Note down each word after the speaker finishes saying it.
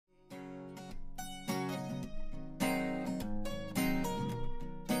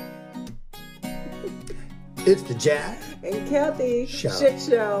It's the Jack and Kathy Show. Shit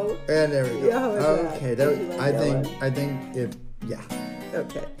Show. And there we go. Yeah, Okay, I think if yeah.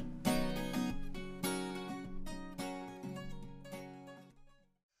 Okay.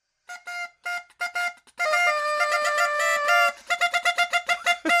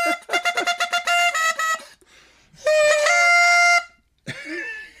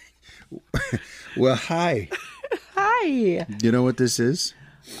 Well, hi. Hi. You know what this is?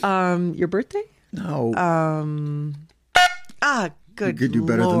 Your birthday? No. Good. You could do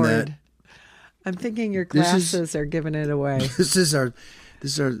better Lord. than that. I'm thinking your glasses are giving it away. This is our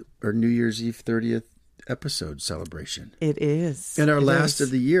New Year's Eve 30th episode celebration. It is. And our last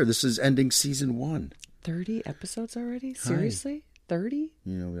of the year. This is ending season 1. 30 episodes already? Seriously? 30?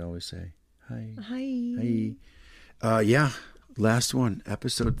 You know, we always say, hi. Hi. Yeah. Last one,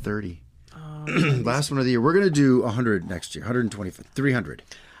 episode 30. Last one of the year. We're going to do 100 next year, 125, 300.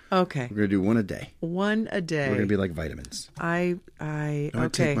 Okay. We're going to do one a day. One a day. We're going to be like vitamins. Okay. I'm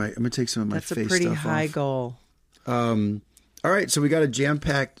going to take some of my face stuff off. That's a pretty high goal. All right. So we got a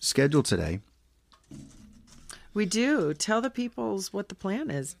jam-packed schedule today. We do. Tell the peoples what the plan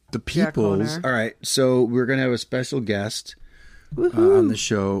is. The peoples. All right. So we're going to have a special guest on the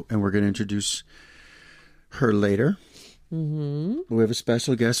show, and we're going to introduce her later. Mm-hmm. We have a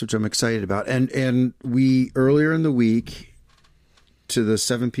special guest, which I'm excited about. And we, earlier in the week, to the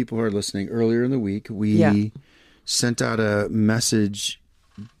 7 people who are listening, earlier in the week, we sent out a message,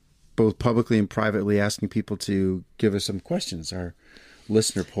 both publicly and privately, asking people to give us some questions, our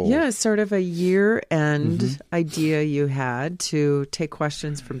listener poll. Yeah, sort of a year-end idea you had to take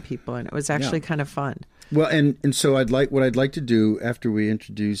questions from people, and it was actually kind of fun. Well, and so what I'd like to do after we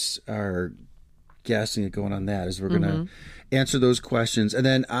introduce our guest and get going on that is we're going to answer those questions, and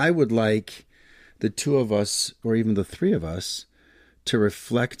then I would like the 2 of us, or even the 3 of us, to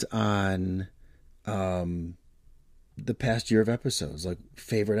reflect on the past year of episodes, like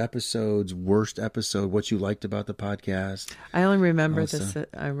favorite episodes, worst episode, what you liked about the podcast. I only remember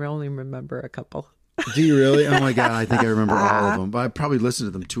I only remember a couple. Do you really? Oh my God, I think I remember all of them. But I probably listened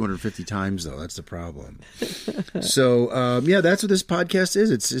to them 250 times, though. That's the problem. So, that's what this podcast is.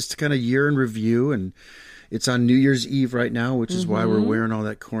 It's just kind of year in review, and it's on New Year's Eve right now, which is why we're wearing all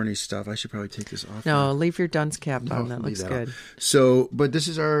that corny stuff. I should probably take this off. No, leave your dunce cap on. That looks good. Off. So, but this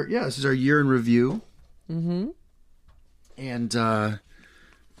is our year in review. Mm-hmm. And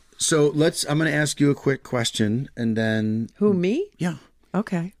so I'm going to ask you a quick question, and then who, me? Yeah.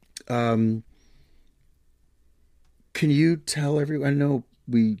 Okay. Can you tell everyone? I know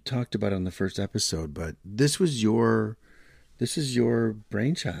we talked about it on the first episode, but this is your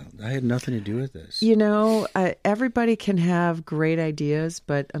brainchild. I had nothing to do with this. You know, everybody can have great ideas,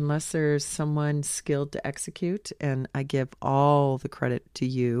 but unless there's someone skilled to execute, and I give all the credit to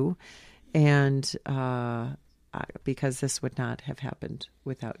you, and because this would not have happened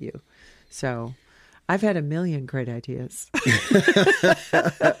without you. So I've had a million great ideas.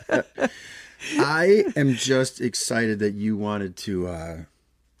 I am just excited that you wanted to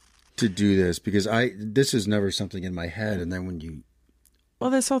do this, because this is never something in my head. And then when you...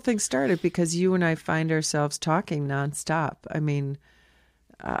 Well, this whole thing started because you and I find ourselves talking nonstop. I mean...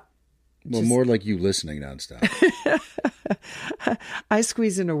 more like you listening nonstop. I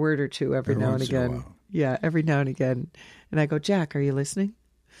squeeze in a word or two every now and again. Yeah, every now and again. And I go, Jack, are you listening?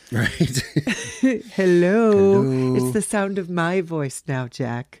 Right. Hello. It's the sound of my voice now,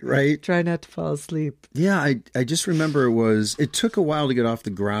 Jack. Right. Try not to fall asleep. Yeah, I just remember it took a while to get off the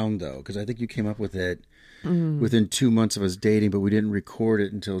ground, though, because I think you came up with it within 2 months of us dating, but we didn't record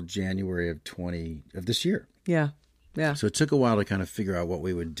it until January of this year. Yeah. Yeah. So it took a while to kind of figure out what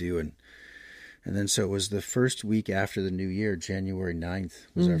we would do. And then so it was the first week after the new year, January 9th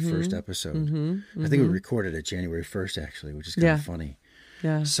was our first episode. I think we recorded it January 1st, actually, which is kind of funny.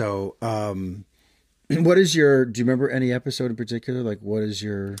 Yeah. So, do you remember any episode in particular? Like, what is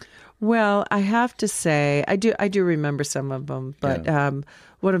your... Well, I have to say, I do remember some of them, but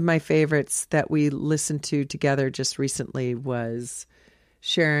one of my favorites that we listened to together just recently was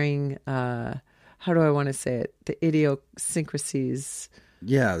sharing, how do I want to say it? The idiosyncrasies.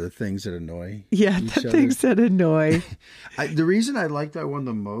 Yeah, the things that annoy. Yeah, the things that annoy. The reason I like that one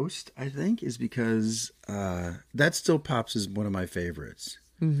the most, I think, is because that still pops as one of my favorites.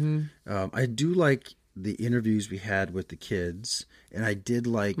 Mm-hmm. I do like the interviews we had with the kids, and I did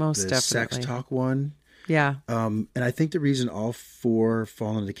like most the definitely. sex talk one. Yeah. And I think the reason all 4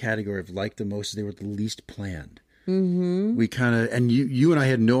 fall into the category of like the most is they were the least planned. we kind of, and you and I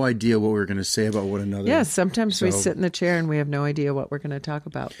had no idea what we were going to say about one another. Yeah, sometimes we sit in the chair and we have no idea what we're going to talk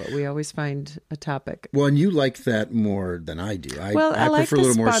about, but we always find a topic. Well, and you like that more than I do. I like prefer a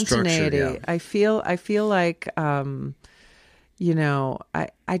little more structure. Yeah. I feel like, I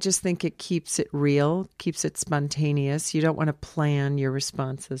just think it keeps it real, keeps it spontaneous. You don't want to plan your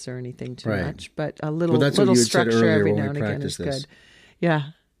responses or anything too much, but a little structure every now and again is good. Yeah.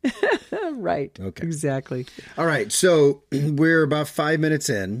 Right. Okay. Exactly. All right. So we're about 5 minutes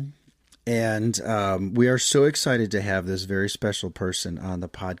in, and we are so excited to have this very special person on the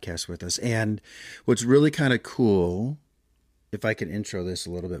podcast with us. And what's really kind of cool, if I can intro this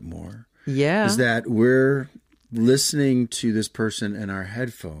a little bit more, is that we're listening to this person in our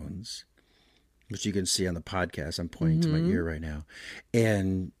headphones, which you can see on the podcast. I'm pointing to my ear right now.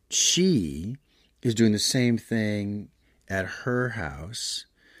 And she is doing the same thing at her house.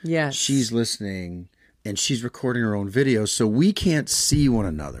 Yes. She's listening and she's recording her own video, so we can't see one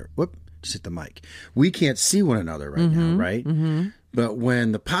another. Whoop, just hit the mic. We can't see one another right now, right? Mm-hmm. But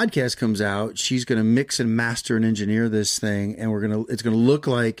when the podcast comes out, she's going to mix and master and engineer this thing, and it's going to look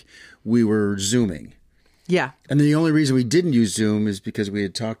like we were Zooming. Yeah. And the only reason we didn't use Zoom is because we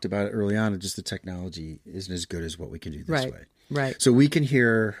had talked about it early on, and just the technology isn't as good as what we can do this way. Right. So we can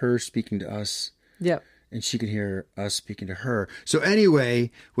hear her speaking to us. Yep. And she can hear us speaking to her. So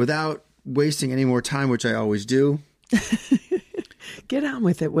anyway, without wasting any more time, which I always do. Get on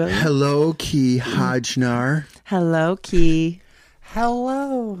with it, William. Hello, Key Hodgnar. Hello, Key.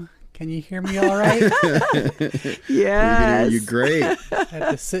 Hello. Can you hear me all right? Yes. You're great. I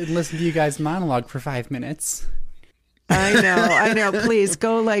had to sit and listen to you guys monologue for 5 minutes. I know. Please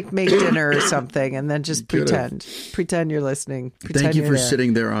go make dinner or something and then just pretend you're listening. Thank you for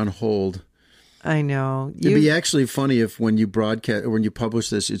sitting there on hold. I know. It'd be actually funny if when you broadcast or when you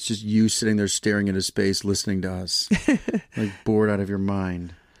publish this, it's just you sitting there staring into space, listening to us, bored out of your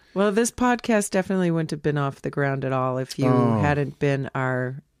mind. Well, this podcast definitely wouldn't have been off the ground at all if you hadn't been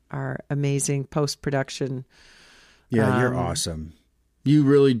our amazing post-production. Yeah, you're awesome. You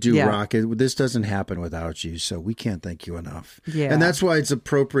really do rock it. This doesn't happen without you, so we can't thank you enough. Yeah. And that's why it's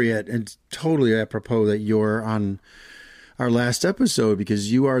appropriate and totally apropos that you're on our last episode,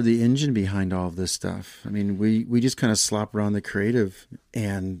 because you are the engine behind all of this stuff. I mean, we just kind of slop around the creative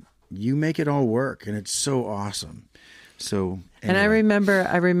and you make it all work, and it's so awesome. So, anyway. And I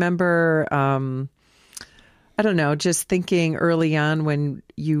remember, I don't know, just thinking early on when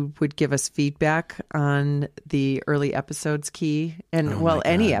you would give us feedback on the early episodes, Key, and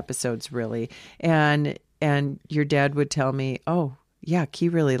any episodes really. And your dad would tell me, "Oh, yeah, Key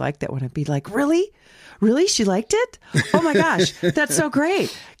really liked that one." I'd be like, "Really? Really? She liked it? Oh my gosh, that's so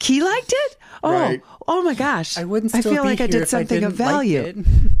great. Key liked it? Oh, right. Oh my gosh. I wouldn't I feel like I did something of value."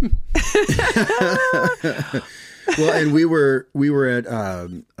 Well, and we were at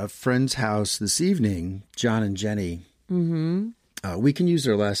a friend's house this evening, John and Jenny. Mm-hmm. We can use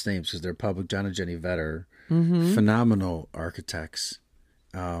their last names because they're public. John and Jenny Vetter, phenomenal architects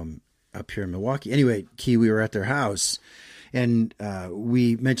up here in Milwaukee. Anyway, Key, we were at their house, and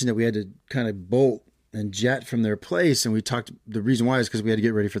we mentioned that we had to kind of bolt and jet from their place, and we talked. The reason why is because we had to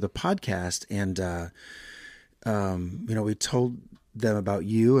get ready for the podcast, and we told them about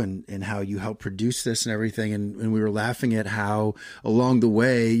you and how you helped produce this and everything, and we were laughing at how along the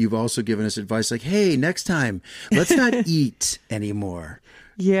way you've also given us advice like, hey, next time let's not eat anymore.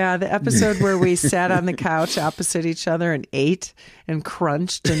 Yeah, the episode where we sat on the couch opposite each other and ate and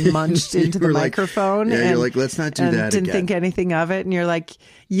crunched and munched into the microphone. Yeah, and, you're like, let's not do that didn't think anything of it. And you're like,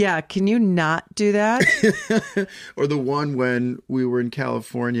 yeah, can you not do that? Or the one when we were in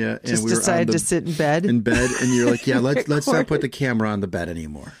California and just we were decided to sit in bed. And you're like, yeah, let's not put the camera on the bed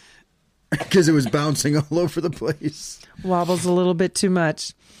anymore. Because it was bouncing all over the place. Wobbles a little bit too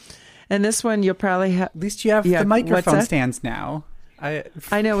much. And this one you'll probably have... At least you have the microphone stands now.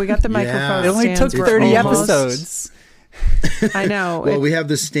 I know, we got the microphone. It only took 30 episodes. I know. Well, we have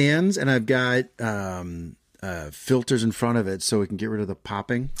the stands, and I've got filters in front of it so we can get rid of the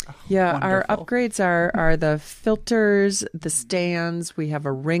popping. Yeah, our upgrades are the filters, the stands. We have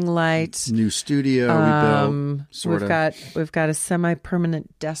a ring light. New studio we built. We've got a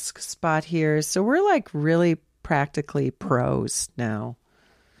semi-permanent desk spot here. So we're like really practically pros now.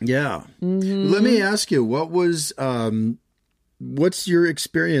 Yeah. Mm-hmm. Let me ask you, what's your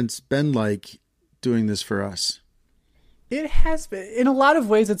experience been like doing this for us? It has been, in a lot of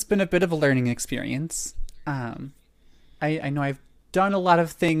ways, it's been a bit of a learning experience. I know I've done a lot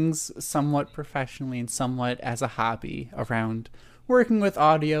of things somewhat professionally and somewhat as a hobby around working with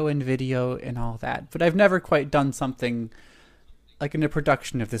audio and video and all that, but I've never quite done something like in a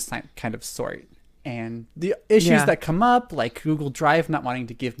production of this kind of sort. And the issues Yeah. that come up, like Google Drive not wanting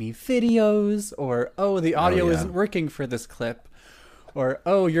to give me videos, or, the audio yeah. isn't working for this clip, or,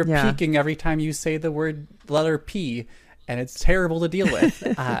 you're Yeah. peeking every time you say the letter P, and it's terrible to deal with.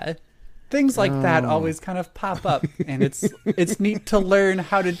 Things like that always kind of pop up, and it's neat to learn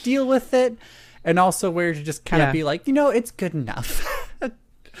how to deal with it, and also where to just kind of Yeah. be like, it's good enough.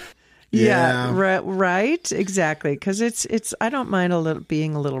 Yeah, right, exactly. Because it's I don't mind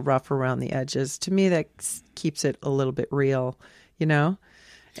being a little rough around the edges. To me, that keeps it a little bit real,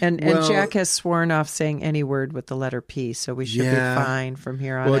 And Well- Jack has sworn off saying any word with the letter P, so we should Yeah. be fine from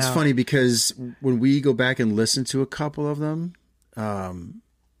here on Well, it's out. funny because when we go back and listen to a couple of them,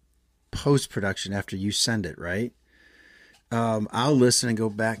 post-production after you send it, right? I'll listen and go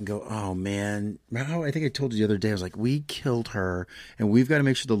back and go, oh man, I think I told you the other day, I was like, we killed her and we've got to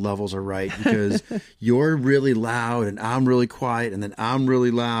make sure the levels are right because you're really loud and I'm really quiet and then I'm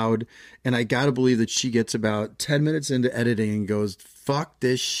really loud. And I got to believe that she gets about 10 minutes into editing and goes, fuck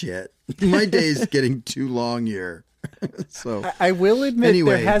this shit. My day's getting too long here. So I will admit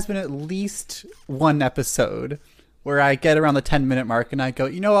Anyway. there has been at least one episode where I get around the 10-minute mark and I go,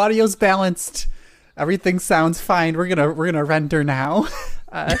 audio's balanced. Everything sounds fine. We're gonna render now.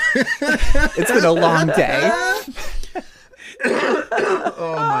 It's been a long day.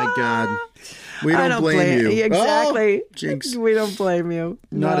 oh my God. We don't, I don't blame you. Exactly. Oh, jinx. We don't blame you.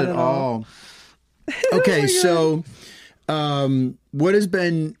 Not at all. Okay, so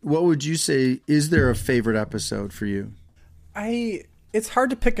what would you say, is there a favorite episode for you? It's hard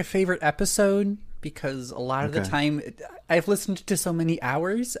to pick a favorite episode because a lot of the Okay. time I've listened to so many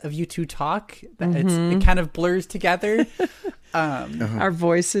hours of you two talk that it kind of blurs together. Our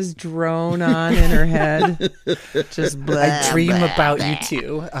voices drone on in her head. Just blah, I dream blah, about blah. you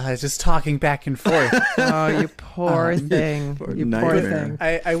two just talking back and forth. Oh, you poor thing. You poor nightmare.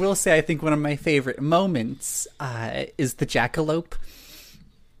 thing. I will say I think one of my favorite moments is the jackalope.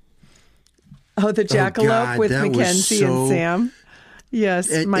 Oh, the jackalope God, with that was Mackenzie so- and Sam. Yes,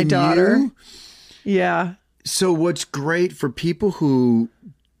 And- my and daughter. you? Yeah. So what's great for people who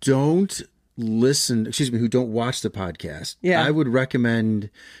don't who don't watch the podcast, Yeah. I would recommend,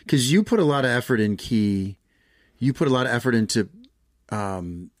 because you put a lot of effort in Key, you put a lot of effort into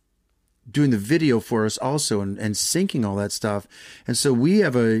doing the video for us also and syncing all that stuff. And so we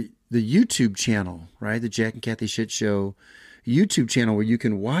have the YouTube channel, right? The Jack and Kathy Shit Show YouTube channel where you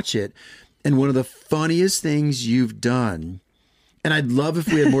can watch it. And one of the funniest things you've done, and I'd love if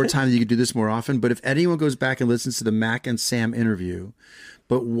we had more time that you could do this more often, but if anyone goes back and listens to the Mac and Sam interview,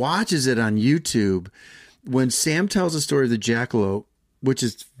 but watches it on YouTube, when Sam tells the story of the jackalope, which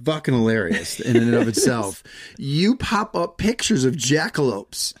is fucking hilarious in and of itself, you pop up pictures of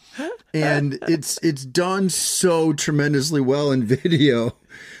jackalopes. And it's done so tremendously well in video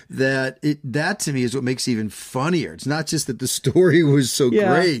that to me is what makes it even funnier. It's not just that the story was so Yeah,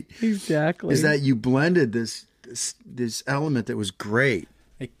 great. exactly. Is that you blended this element that was great.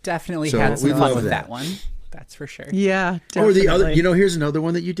 I definitely So had some we fun love with that. that one. That's for sure. Yeah, Or the other, definitely. here's another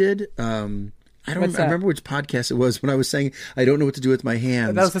one that you did. I What's that? remember which podcast it was when I was saying I don't know what to do with my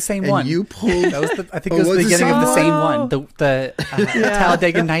hands. That was the same and one. You pulled. That was I think Oh, it was was the it beginning of the same same one? one. The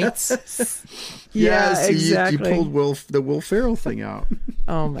Talladega Nights. Yeah, Yes, exactly. You pulled the Will Ferrell thing out.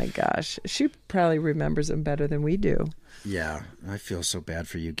 Oh my gosh. She probably remembers them better than we do. Yeah, I feel so bad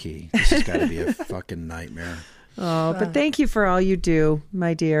for you, Key. This has got to be a fucking nightmare. Oh, but thank you for all you do,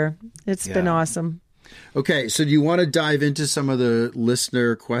 my dear. It's been Yeah. awesome. Okay, so do you want to dive into some of the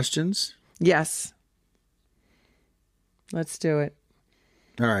listener questions? Yes. Let's do it.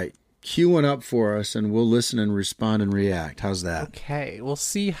 All right, cue one up for us, and we'll listen and respond and react. How's that? Okay, we'll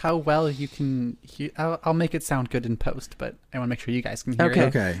see how well you can hear. I'll make it sound good in post, but I want to make sure you guys can hear Okay. it.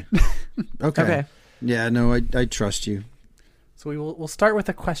 Okay. Okay. Okay. Yeah, no, I trust you. So we'll start with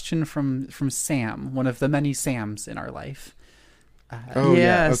a question from Sam, one of the many Sams in our life. Oh,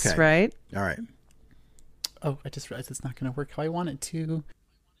 yes, yeah. Okay. right? All right. Oh, I just realized it's not going to work how I want it to.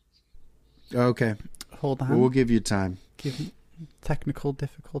 Okay. Hold on. Well, we'll give you time. Give me technical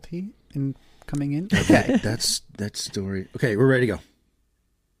difficulty in coming in. Okay. That's that story. Okay, we're ready to go.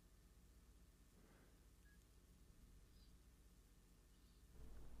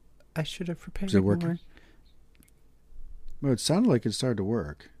 I should have prepared Is it working? more. Well, it sounded like it started to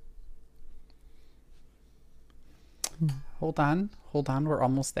work. Hold on. We're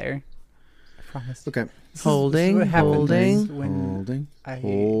almost there. I promise. Okay. This Holding, what happens holding. when Holding. I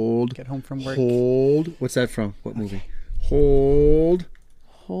Hold. get home from work. Hold. What's that from? What movie? Hold.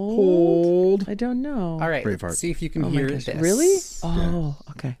 Hold. I don't know. All right. Braveheart. Let's see if you can Oh my hear gosh. this. Really? Oh,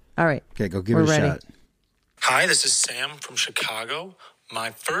 okay. All right. Okay, go give We're it a ready. shot. Hi, this is Sam from Chicago.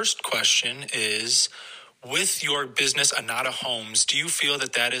 My first question is, with your business, Anata Homes, do you feel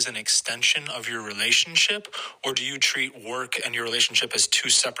that that is an extension of your relationship, or do you treat work and your relationship as two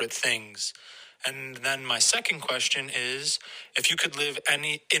separate things? And then my second question is, if you could live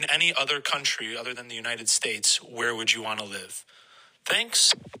in any other country other than the United States, where would you want to live?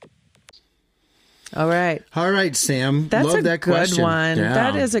 Thanks. All right. All right, Sam. That's Love a that good question. one. Yeah.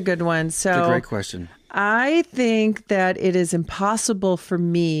 That is a good one. So It's a great question. I think that it is impossible for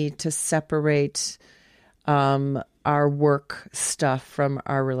me to separate our work stuff from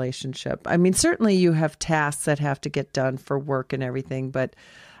our relationship. I mean, certainly you have tasks that have to get done for work and everything, but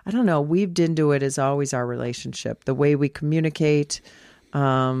I don't know. Weaved into it is always our relationship, the way we communicate,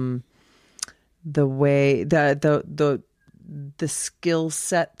 the way the skill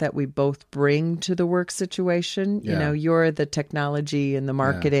set that we both bring to the work situation. You Yeah. know, you're the technology and the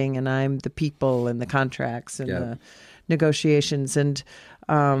marketing, and I'm the people and the contracts and the negotiations. And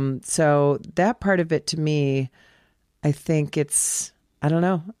so that part of it, to me, I think it's, I don't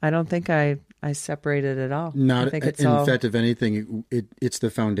know. I don't think I separate it at all. Not, I think it's in all, fact, if anything, it's the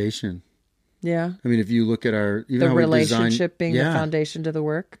foundation. yeah. I mean, if you look at our even The how we relationship being the yeah. foundation to the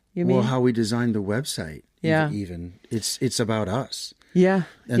work, you mean? Well, how we designed the website. Yeah. Even it's about us. Yeah.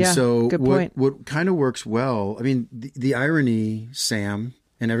 And yeah. so Good point. what kind of works well, I mean, the irony, Sam,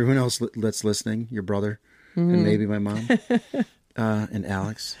 and everyone else that's listening, your brother, Mm-hmm. and maybe my mom, and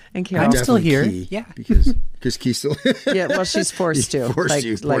Alex. And Carol. I'm still Definitely here. Key, Yeah. Because Key's still. Yeah, well, she's forced to. Forced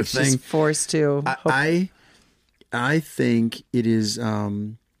you, poor she's thing. forced to. I think it is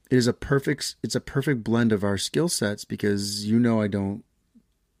a perfect blend of our skill sets, because I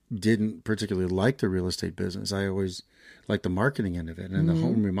didn't particularly like the real estate business. I always liked the marketing end of it and the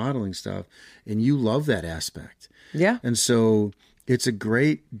home remodeling stuff, and you love that aspect. Yeah. And so it's a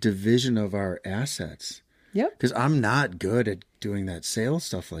great division of our assets. Yep. Because I'm not good at doing that sales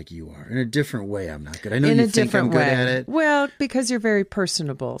stuff like you are. In a different way, I'm not good. I know In you a think I'm different good way. at it. Well, because you're very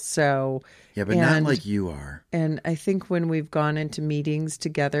personable. So Yeah, but not like you are. And I think when we've gone into meetings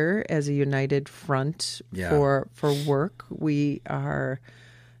together as a united front Yeah. for work, we are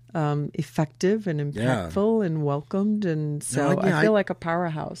effective and impactful and welcomed, and so No, yeah, I feel like a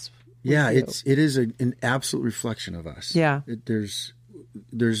powerhouse. with Yeah, you. it is an absolute reflection of us. Yeah.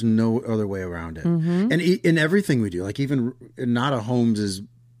 There's no other way around it. Mm-hmm. And in everything we do, like even Nada Homes is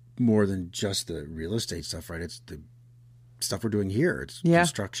more than just the real estate stuff, right? It's the stuff we're doing here. It's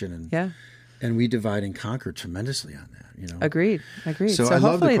construction and we divide and conquer tremendously on that. Agreed. So I love the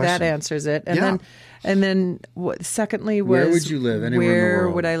hopefully that question. answers it. And Yeah. then secondly was, Where would you live? Anywhere in the where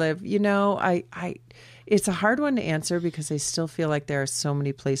world? would I live? I it's a hard one to answer because I still feel like there are so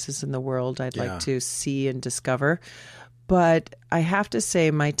many places in the world I'd like to see and discover. But I have to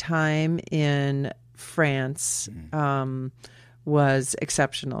say my time in France was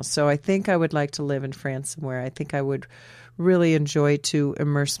exceptional. So I think I would like to live in France somewhere. I think I would really enjoy to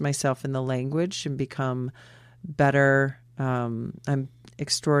immerse myself in the language and become better. I'm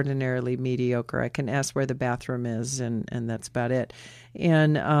extraordinarily mediocre. I can ask where the bathroom is, and that's about it.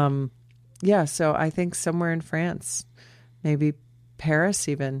 And so I think somewhere in France, maybe Paris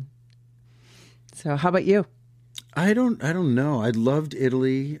even. So how about you? I don't know. I loved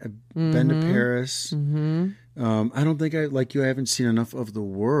Italy. I've been to Paris. Mm-hmm. I don't think I haven't seen enough of the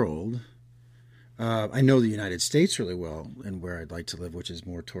world. I know the United States really well and where I'd like to live, which is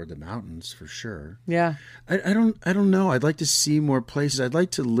more toward the mountains for sure. Yeah. I don't know. I'd like to see more places. I'd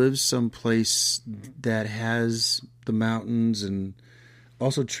like to live someplace that has the mountains and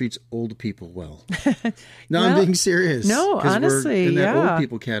also treats old people well. No, I'm being serious. No, 'Cause honestly, we're in that yeah. old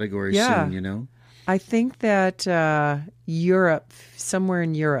people category Yeah. soon, I think that Europe, somewhere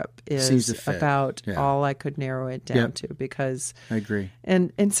in Europe, Seems to is fit. about Yeah. all I could narrow it down Yep. to, because I agree.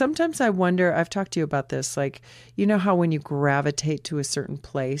 and sometimes I wonder, I've talked to you about this, like, you know how when you gravitate to a certain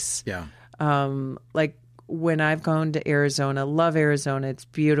place, Yeah. like when I've gone to Arizona, love Arizona. It's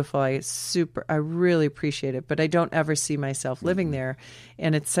beautiful. I really appreciate it, but I don't ever see myself living there.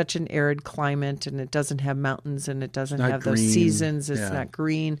 And it's such an arid climate, and it doesn't have mountains, and it doesn't not have green. those seasons. It's Yeah. not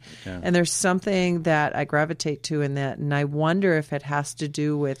green. Yeah. And there's something that I gravitate to in that. And I wonder if it has to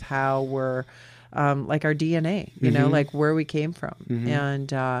do with how we're, like our DNA, like where we came from. And,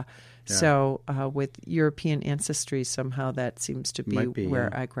 so with European ancestry, somehow that seems to Might be, where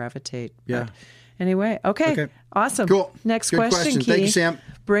yeah. I gravitate. Yeah. But anyway, okay. Awesome. Cool. Next Good question. Key. Thank you, Sam.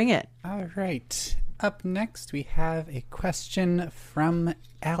 Bring it. All right. Up next, we have a question from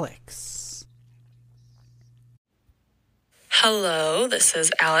Alex. Hello, this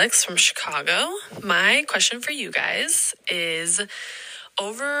is Alex from Chicago. My question for you guys is,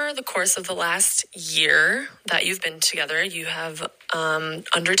 Over the course of the last year that you've been together, you have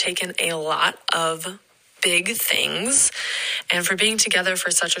undertaken a lot of big things. And for being together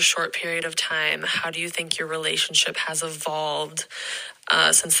for such a short period of time, how do you think your relationship has evolved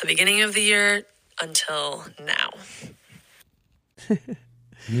since the beginning of the year until now?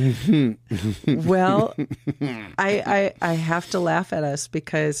 Well, I have to laugh at us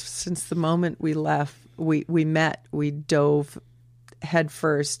because since the moment we met, we dove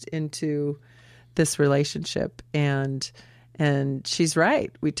headfirst into this relationship, and she's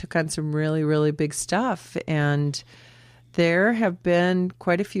right. We took on some really, really big stuff, and there have been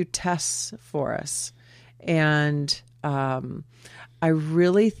quite a few tests for us. And I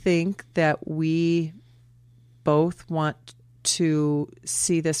really think that we both want to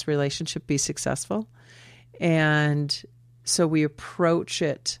see this relationship be successful. And so we approach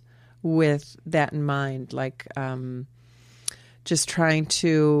it with that in mind, like just trying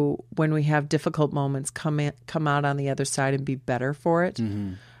to, when we have difficult moments, come out on the other side and be better for it.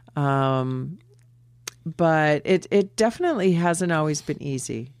 Mm-hmm. But it definitely hasn't always been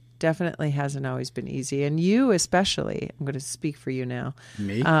easy. Definitely hasn't always been easy. And you especially, I'm going to speak for you now.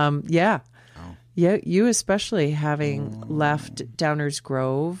 Me? Yeah. Yeah, you especially, having left Downers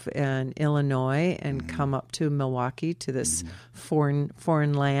Grove and Illinois and come up to Milwaukee, to this foreign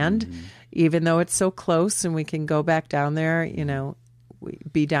land, even though it's so close and we can go back down there,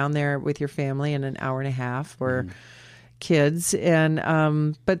 be down there with your family in an hour and a half or kids. And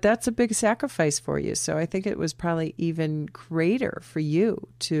but that's a big sacrifice for you. So I think it was probably even greater for you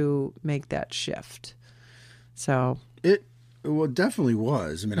to make that shift. So Well, it definitely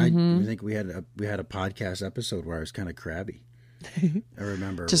was. I mean, I think we had a podcast episode where I was kind of crabby. I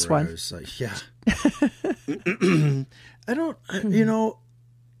remember just where one. I was like, yeah.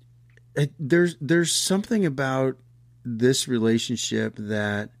 There's something about this relationship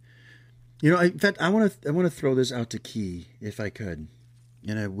that, in fact, I want to throw this out to Key, if I could,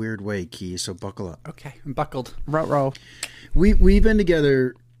 in a weird way, Key. So buckle up. Okay, I'm buckled. Row. We've been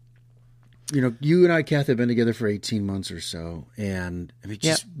together. You and I, Kath, have been together for 18 months or so, and I mean,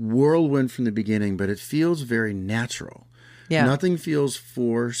 just whirlwind from the beginning, but it feels very natural. Yeah. Nothing feels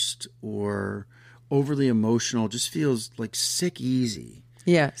forced or overly emotional. It just feels like sick easy.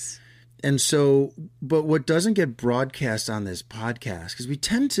 Yes. And so, but what doesn't get broadcast on this podcast, because we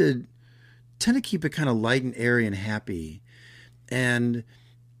tend to keep it kind of light and airy and happy. And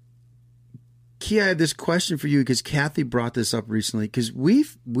Key, I have this question for you because Kathy brought this up recently, because we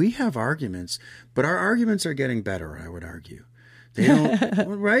have arguments, but our arguments are getting better, I would argue. They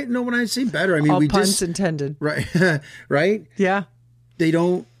don't, right? No, when I say better, I mean, all puns intended. Right. Right? Yeah. They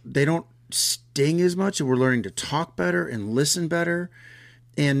don't sting as much, and we're learning to talk better and listen better.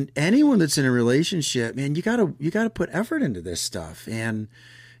 And anyone that's in a relationship, man, you gotta put effort into this stuff. And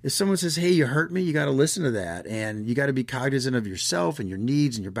if someone says, hey, you hurt me, you got to listen to that. And you got to be cognizant of yourself and your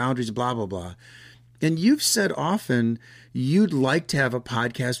needs and your boundaries, blah, blah, blah. And you've said often you'd like to have a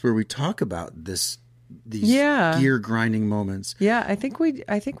podcast where we talk about these gear grinding moments. Yeah, I think we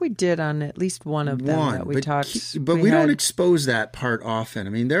did on at least one of them that we talked. But we don't expose that part often. I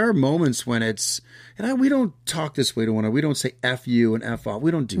mean, there are moments when it's, we don't talk this way to one another. We don't say F you and F off.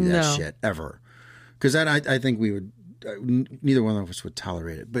 We don't do that shit ever. Because I think we would, neither one of us would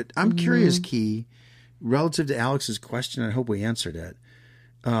tolerate it. But I'm curious, Key, relative to Alex's question, I hope we answered it.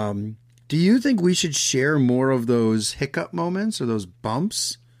 Do you think we should share more of those hiccup moments or those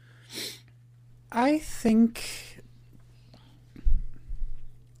bumps? I think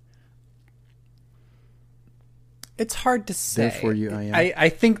it's hard to say. Therefore I am. I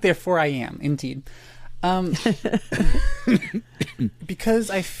think therefore I am, indeed.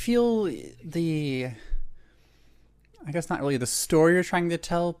 Because I feel I guess not really the story you're trying to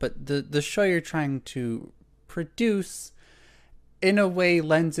tell, but the show you're trying to produce in a way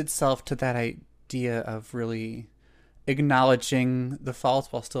lends itself to that idea of really acknowledging the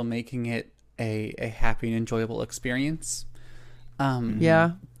faults while still making it a happy and enjoyable experience.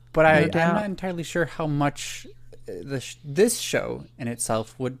 Yeah. But I'm not entirely sure how much this show in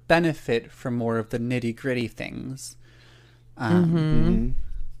itself would benefit from more of the nitty-gritty things.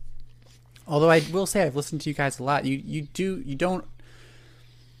 Although I will say I've listened to you guys a lot. You don't.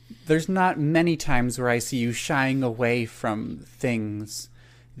 There's not many times where I see you shying away from things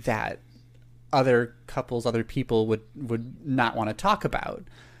that other couples, other people would not want to talk about.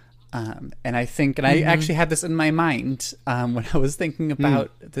 And I think, and I actually had this in my mind when I was thinking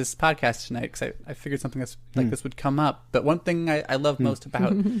about this podcast tonight, because I figured something like this would come up. But one thing I love most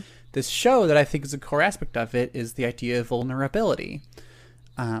about this show that I think is a core aspect of it is the idea of vulnerability.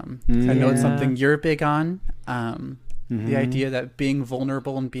 I know it's something you're big on. The idea that being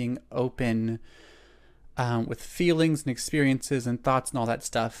vulnerable and being open with feelings and experiences and thoughts and all that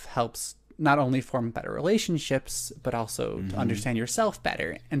stuff helps not only form better relationships, but also to understand yourself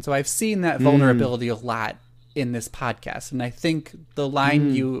better. And so I've seen that vulnerability a lot in this podcast. And I think the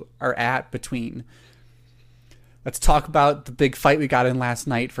line you are at between let's talk about the big fight we got in last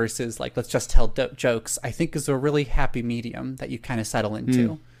night versus like, let's just tell jokes, I think is a really happy medium that you kind of settle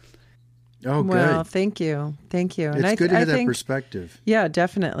into. Oh, good. Well, thank you. Thank you. It's good to hear that perspective. Yeah,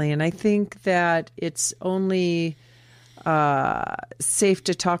 definitely. And I think that it's only safe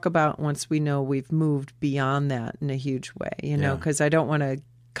to talk about once we know we've moved beyond that in a huge way, you know, because I don't want to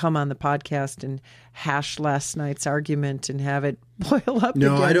come on the podcast and hash last night's argument and have it boil up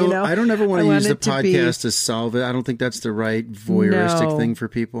No, again. I don't. You know? I don't ever want to use the podcast to to solve it. I don't think that's the right voyeuristic thing for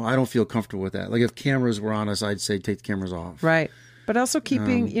people. I don't feel comfortable with that. Like if cameras were on us, I'd say take the cameras off. Right. But also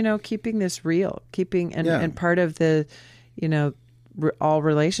keeping, keeping this real, and part of the, all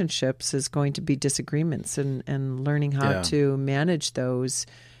relationships is going to be disagreements and learning how to manage those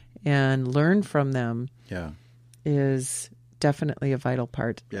and learn from them. Yeah. Is definitely a vital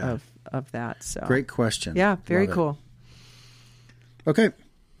part of that. So great question. Yeah. Very cool. Okay.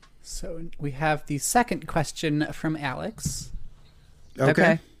 So we have the second question from Alex.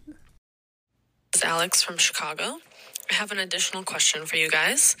 Okay. It's Alex from Chicago. I have an additional question for you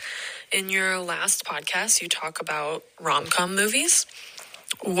guys. In your last podcast, you talk about rom-com movies.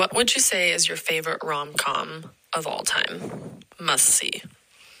 What would you say is your favorite rom-com of all time? Must see.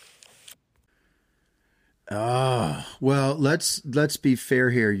 Oh, well, let's be fair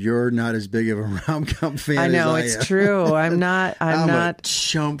here. You're not as big of a rom-com fan I know, as I it's am. true. I'm not. I'm a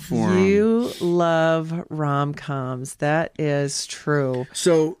chump for 'em. You love rom-coms. That is true.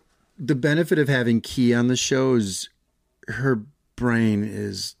 So the benefit of having Key on the show is her brain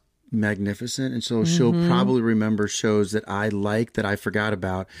is magnificent. And so she'll probably remember shows that I like that I forgot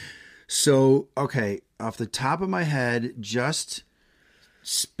about. So, okay, off the top of my head, just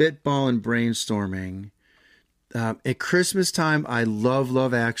spitball and brainstorming. At Christmas time, I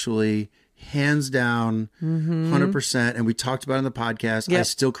love Actually, hands down, 100%. And we talked about it on the podcast. Yep. I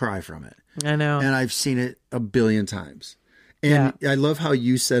still cry from it. I know. And I've seen it a billion times. And I love how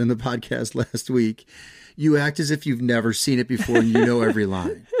you said in the podcast last week, you act as if you've never seen it before and you know every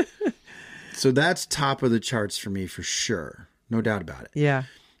line. So that's top of the charts for me for sure. No doubt about it. Yeah.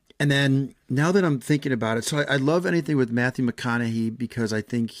 And then now that I'm thinking about it, so I love anything with Matthew McConaughey because I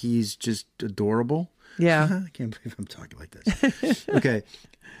think he's just adorable. Yeah. I can't believe I'm talking like this. Okay.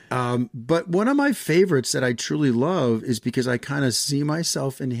 But one of my favorites that I truly love is because I kind of see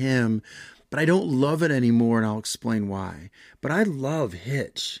myself in him, but I don't love it anymore, and I'll explain why. But I love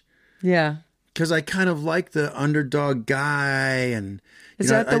Hitch. Yeah. Because I kind of like the underdog guy. And Is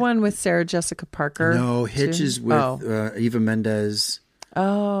that the one with Sarah Jessica Parker? No, Hitch is with Eva Mendes.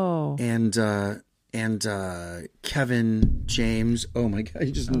 Oh. And Kevin James. Oh my God,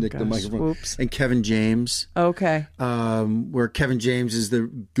 you just nicked the microphone. Whoops. And Kevin James. Okay. Where Kevin James is the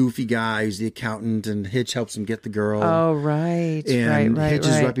goofy guy, he's the accountant, and Hitch helps him get the girl. Oh, right. And right.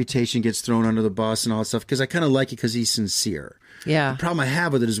 Hitch's reputation gets thrown under the bus and all that stuff. Because I kind of like it because he's sincere. Yeah. The problem I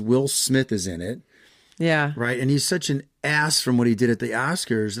have with it is Will Smith is in it. Yeah. Right. And he's such an ass from what he did at the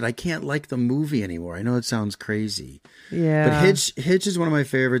Oscars that I can't like the movie anymore. I know it sounds crazy. Yeah. But Hitch is one of my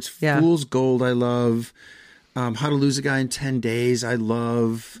favorites. Yeah. Fool's Gold, I love. How to Lose a Guy in 10 Days, I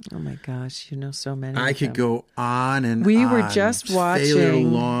love. Oh my gosh, you know so many. I could go on and We on. were just Failure to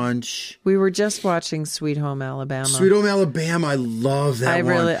watching- Launch. We were just watching Sweet Home Alabama. Sweet Home Alabama, I love that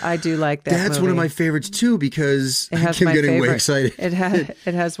one. I do like that. That's one of movie. my favorites too because It has I'm my getting way favorite. excited.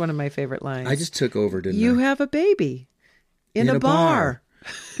 It has one of my favorite lines. I just took over, didn't You I? have a baby in a bar.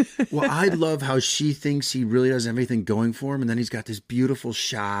 Well, I love how she thinks he really does everything going for him, and then he's got this beautiful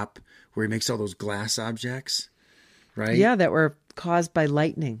shop where he makes all those glass objects, right? Yeah, that were caused by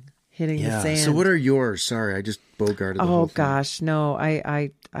lightning hitting the sand. So what are yours? Sorry, I just bogarted the whole Oh thing. gosh, no.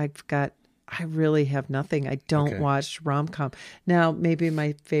 I really have nothing. I don't Okay. watch rom-com. Now, maybe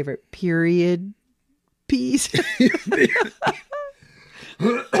my favorite period piece.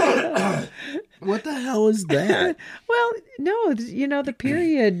 What the hell is that? Well, no, the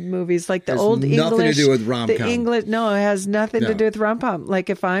period movies, like the Has old nothing to English. do with rom-com. The English, no, it has nothing to No. do with rom-com. Like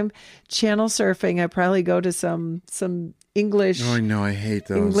if I'm channel surfing, I probably go to some English, Oh, I know, I hate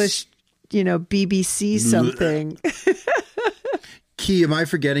those. English, BBC something. Key, am I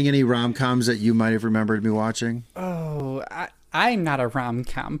forgetting any rom-coms that you might have remembered me watching? Oh, I'm not a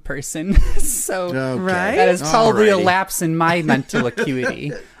rom-com person, so Okay. Right? that is probably a Alrighty. lapse in my mental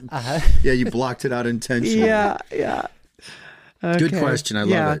acuity. Yeah, you blocked it out intentionally. yeah. Good Okay. question. I love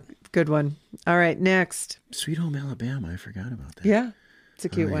Yeah. it. Good one. All right, next. Sweet Home Alabama. I forgot about that. Yeah, it's a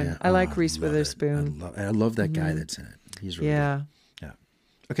cute Oh, one. yeah. I like Oh, Reese love it. Witherspoon. I love that guy that's in it. He's really Yeah. good. Yeah.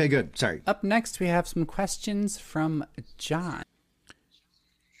 Okay, good. Sorry. Up next, we have some questions from John.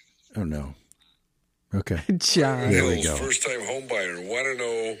 Oh, no. Okay. John. There we go. First-time home buyer. Want to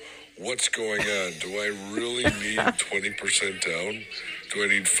know what's going on. Do I really need 20% down? Do I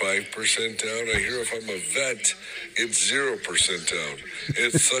need 5% down? I hear if I'm a vet, it's 0% down.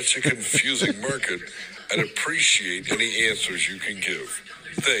 It's such a confusing market. I'd appreciate any answers you can give.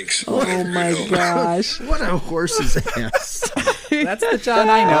 Thanks. Oh my gosh. What a horse's ass. That's the John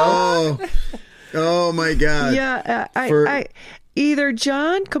I know. Oh my God. Yeah, For- I either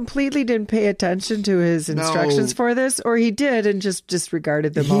John completely didn't pay attention to his instructions for this, or he did and just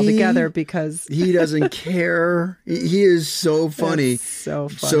disregarded them altogether because he doesn't care. He is so funny. That's so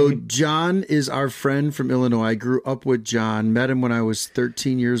funny. So John is our friend from Illinois. I grew up with John, met him when I was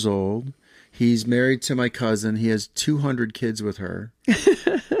 13 years old. He's married to my cousin. He has 200 kids with her.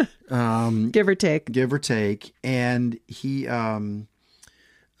 give or take. Give or take. And he's a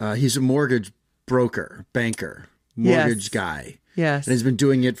mortgage banker, mortgage Yes. guy. Yes. And he's been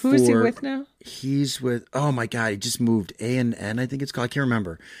doing it Who is he with now? He's with, oh my God, he just moved. A&N, I think it's called. I can't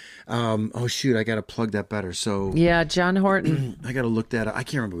remember. Oh shoot, I got to plug that better. So Yeah, John Horton. I got to look that up. I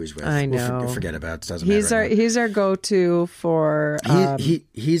can't remember who he's with. I We'll know. forget about it. It doesn't He's matter. our he's our go-to for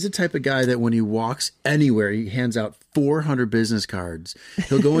He's the type of guy that when he walks anywhere, he hands out 400 business cards.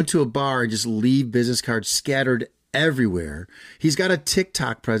 He'll go into a bar and just leave business cards scattered everywhere. He's got a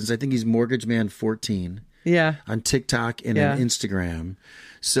TikTok presence. I think he's Mortgage Man 14 yeah. on TikTok and Yeah. on Instagram.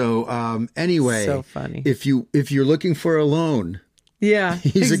 So anyway, So funny. If you're looking for a loan, Yeah.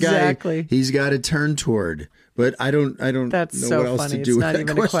 he's exactly. a guy he's got to turn toward. But I don't That's know so what else funny. to It's do with not that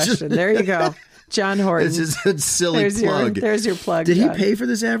even a question. There you go. John Horton. It's just a silly there's plug. there's your plug. Did John. he pay for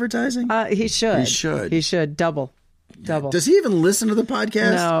this advertising? He should. He should. He should. Double. Does he even listen to the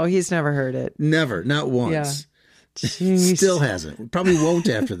podcast? No, he's never heard it. Never, not once. Yeah. Jeez. Still hasn't. Probably won't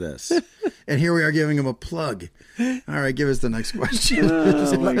after this. And here we are giving him a plug. All right, give us the next question.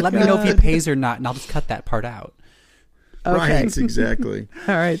 Let me know if he pays or not, and I'll just cut that part out. Okay. Right, exactly.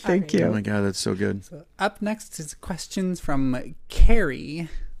 All right. Thank Oh you. my God, that's so good. Up next is questions from Carrie.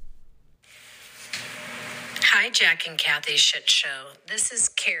 Hi, Jack and Kathy Shit Show. This is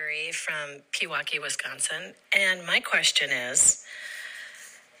Carrie from Pewaukee, Wisconsin. And my question is,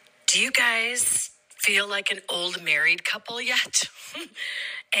 do you guys feel like an old married couple yet?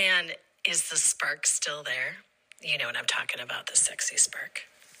 And is the spark still there? You know what I'm talking about, the sexy spark.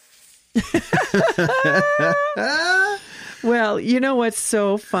 Well, you know what's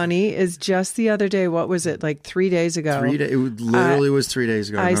so funny is just the other day, what was it, like 3 days ago? It literally was 3 days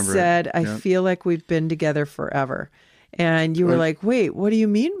ago. I I remember said, it. I Yeah. feel like we've been together forever. And you were like, wait, what do you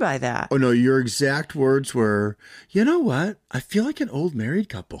mean by that? Oh, no, your exact words were, you know what? I feel like an old married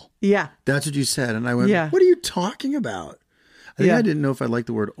couple. Yeah. That's what you said. And I went, Yeah. what are you talking about? I think Yeah. I didn't know if I liked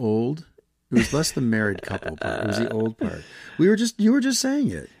the word old. It was less the married couple part. It was the old part. You were just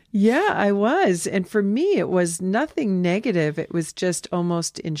saying it. Yeah, I was. And for me, it was nothing negative. It was just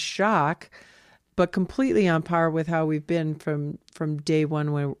almost in shock, but completely on par with how we've been from day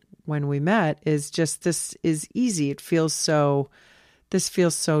one when we met. Is just, this is easy. This feels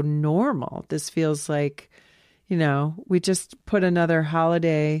so normal. This feels like, we just put another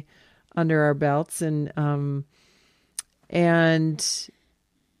holiday under our belts, and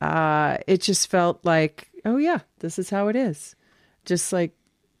it just felt like, oh yeah, this is how it is. Just like,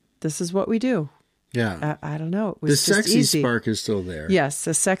 this is what we do. Yeah. I don't know. It was The just sexy easy. spark is still there. Yes,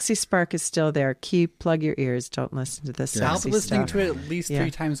 the sexy spark is still there. Plug your ears. Don't listen to the sexy I'll be listening stuff. to it at least Yeah.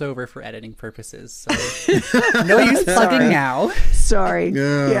 3 times over for editing purposes. So no use plugging now. Sorry.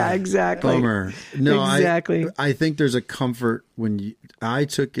 Yeah. Yeah, exactly. Bummer. No, Exactly. I think there's a comfort I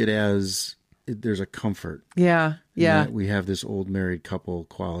took it as there's a comfort. Yeah, yeah. That we have this old married couple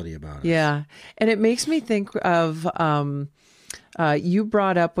quality about us. Yeah. And it makes me think of, you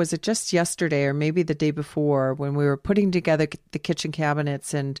brought up, was it just yesterday or maybe the day before when we were putting together the kitchen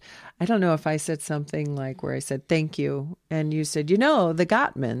cabinets? And I don't know if I said something like where I said, thank you. And you said, the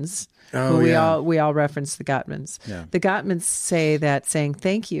Gottmans, Oh, who yeah. we all reference the Gottmans. Yeah. The Gottmans say that saying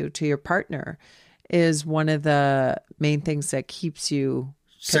thank you to your partner is one of the main things that keeps you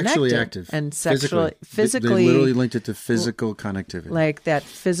Sexually connected active. and Physically. They literally linked it to physical connectivity. like that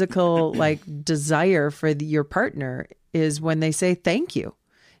physical desire for your partner is when they say thank you.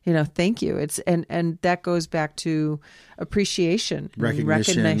 Thank you. It's and that goes back to appreciation, and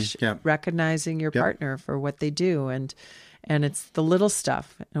Recognition. Yep. recognizing your Yep. partner for what they do, and it's the little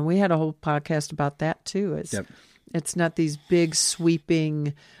stuff. And we had a whole podcast about that too. Yep. It's not these big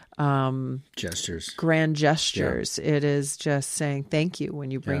sweeping Gestures. grand gestures. It is just saying thank you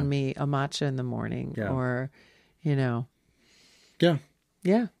when you bring Yeah. me a matcha in the morning, Yeah. or, you know, Yeah.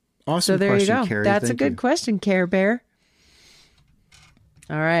 yeah. Awesome So there question, you go. Carrie. That's a Thank good you. question, Care Bear.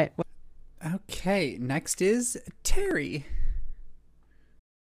 All right. Okay, next is Terry.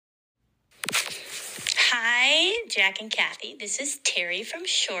 Hi, Jack and Kathy. This is Terry from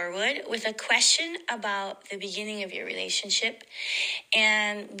Shorewood with a question about the beginning of your relationship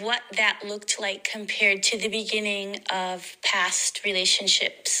and what that looked like compared to the beginning of past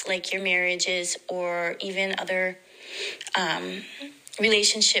relationships, like your marriages or even other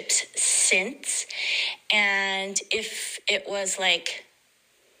relationships since. And if it was like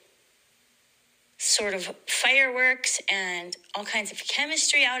sort of fireworks and all kinds of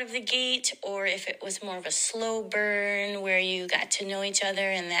chemistry out of the gate, or if it was more of a slow burn where you got to know each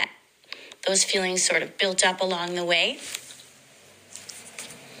other and that those feelings sort of built up along the way.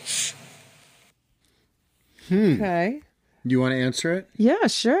 Okay. You want to answer it? Yeah,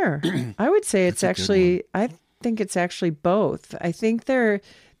 sure. I would say it's actually, I think it's actually both. I think there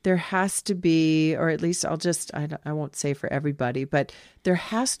has to be, or at least I won't say for everybody, but there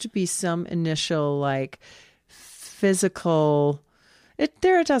has to be some initial like physical, it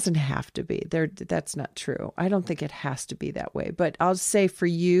doesn't have to be there. That's not true. I don't think it has to be that way, but I'll say for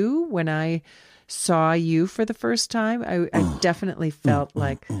you, when I saw you for the first time, I definitely felt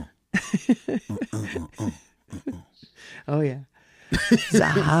like, oh yeah.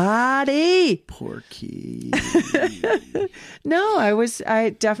 Zahadi. Porky. No, I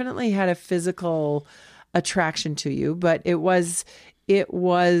definitely had a physical attraction to you, but it was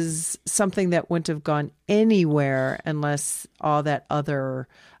something that wouldn't have gone anywhere unless all that other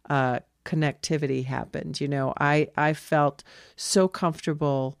connectivity happened. You know, I felt so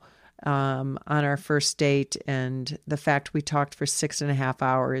comfortable on our first date, and the fact we talked for 6.5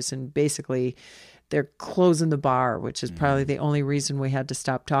 hours, and basically they're closing the bar, which is probably the only reason we had to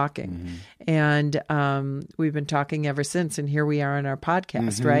stop talking. And we've been talking ever since, and here we are on our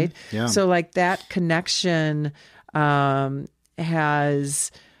podcast, right? Yeah. So like that connection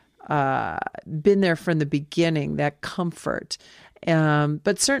has been there from the beginning, that comfort.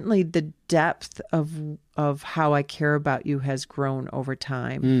 But certainly the depth of how I care about you has grown over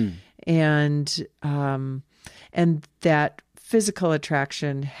time. And that physical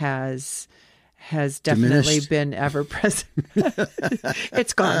attraction has definitely Diminished. been ever present.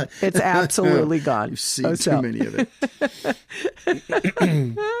 It's gone. It's absolutely gone. You've seen too many of it.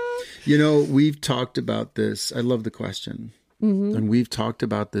 You know, we've talked about this. I love the question. And we've talked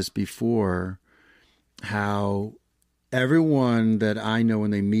about this before, how everyone that I know when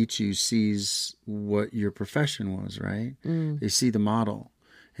they meet you sees what your profession was, right? They see the model.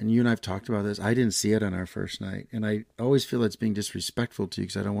 And you and I have talked about this. I didn't see it on our first night. And I always feel it's being disrespectful to you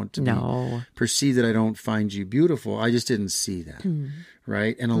because I don't want to be perceived that I don't find you beautiful. I just didn't see that.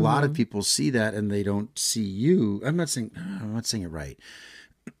 Right. And a lot of people see that and they don't see you. I'm not saying it right.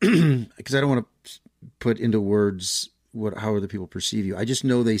 Because I don't want to put into words how other people perceive you. I just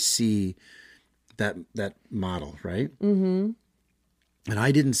know they see that model, right? And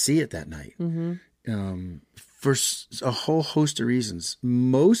I didn't see it that night. For a whole host of reasons.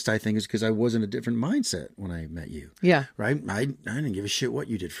 Most, I think, is because I was in a different mindset when I met you. Yeah. Right? I didn't give a shit what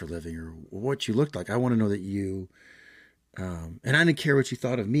you did for a living or what you looked like. I want to know that you, and I didn't care what you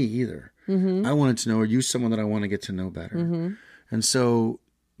thought of me either. I wanted to know, are you someone that I want to get to know better? And so,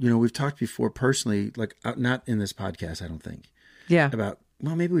 you know, we've talked before personally, like not in this podcast, I don't think. Yeah.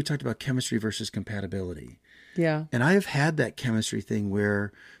 Maybe we talked about chemistry versus compatibility. Yeah. And I have had that chemistry thing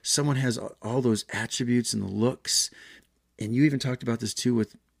where someone has all those attributes and the looks. And you even talked about this too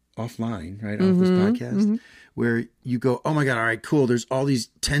with offline, right? Off this podcast, where you go, oh my God, all right, cool. There's all these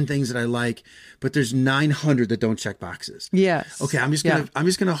 10 things that I like, but there's 900 that don't check boxes. Yes. Okay. I'm just going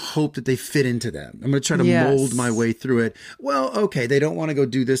to hope that they fit into them. I'm going to try to mold my way through it. Well, okay. They don't want to go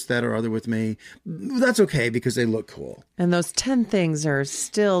do this, that, or other with me. That's okay because they look cool. And those 10 things are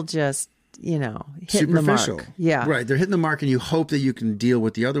still just, you know, hitting superficial. the mark. Yeah. Right. They're hitting the mark and you hope that you can deal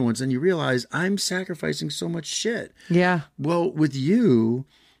with the other ones and you realize I'm sacrificing so much shit. Yeah. Well, with you,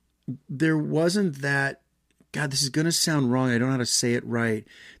 there wasn't that, God, this is going to sound wrong. I don't know how to say it right.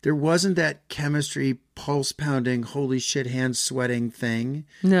 There wasn't that chemistry, pulse pounding, holy shit, hands sweating thing.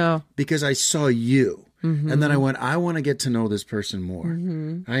 No. Because I saw you. And then I went, I want to get to know this person more.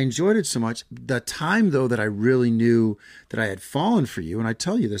 I enjoyed it so much. The time, though, that I really knew that I had fallen for you, and I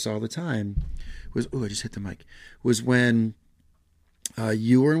tell you this all the time, was, I just hit the mic, was when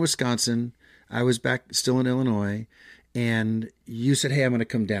you were in Wisconsin, I was back still in Illinois, and you said, hey, I'm going to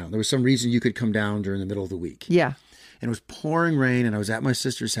come down. There was some reason you could come down during the middle of the week. Yeah. and it was pouring rain, and I was at my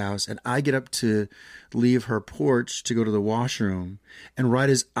sister's house, and I get up to leave her porch to go to the washroom, and right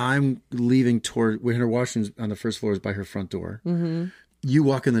as I'm leaving when her washroom's on the first floor is by her front door, you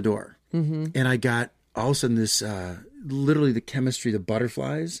walk in the door, and I got all of a sudden this literally the chemistry, the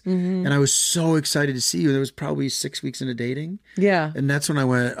butterflies, and I was so excited to see you. It was probably 6 weeks into dating, and that's when I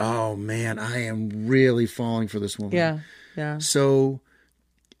went, oh man, I am really falling for this woman. So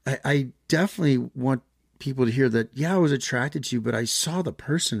I definitely want people to hear that, I was attracted to you, but I saw the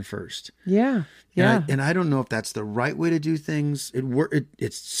person first. And I don't know if that's the right way to do things.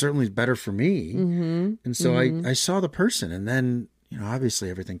 It's certainly better for me. And so I saw the person, and then, obviously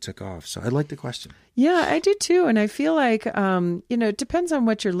everything took off. So I like the question. Yeah, I do too. And I feel like, it depends on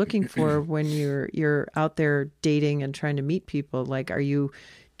what you're looking for when you're out there dating and trying to meet people. Like,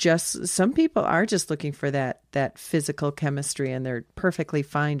 some people are just looking for that physical chemistry, and they're perfectly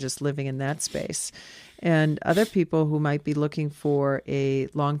fine just living in that space. And other people who might be looking for a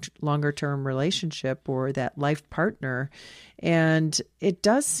longer term relationship or that life partner. And it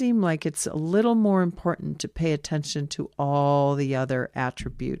does seem like it's a little more important to pay attention to all the other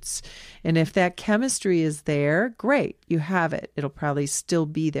attributes. And if that chemistry is there, great, you have it. It'll probably still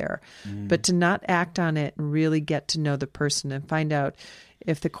be there. But to not act on it and really get to know the person and find out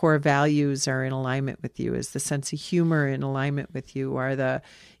if the core values are in alignment with you, is the sense of humor in alignment with you, or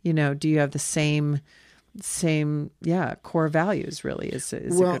do you have the same core values, really is a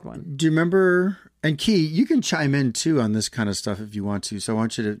good one. Do you remember, and Key, you can chime in too on this kind of stuff if you want to. So I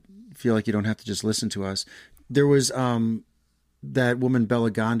want you to feel like you don't have to just listen to us. There was that woman,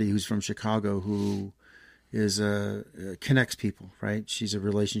 Bella Gandhi, who's from Chicago, who is connects people, right? She's a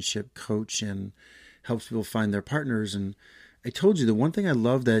relationship coach and helps people find their partners. And I told you the one thing I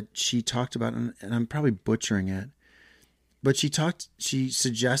love that she talked about, and I'm probably butchering it, but she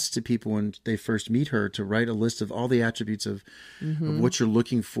suggests to people when they first meet her to write a list of all the attributes of what you're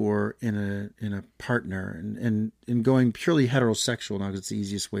looking for in a partner, and going purely heterosexual now, because it's the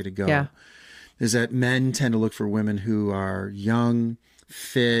easiest way to go, is that men tend to look for women who are young,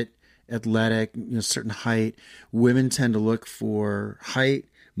 fit, athletic, certain height. Women tend to look for height,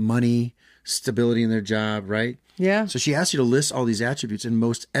 money, stability in their job, right? Yeah. So she asks you to list all these attributes, and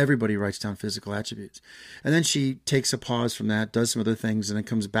most everybody writes down physical attributes. And then she takes a pause from that, does some other things, and then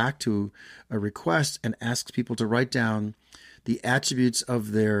comes back to a request and asks people to write down the attributes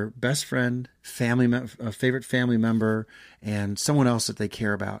of their best friend, favorite family member, and someone else that they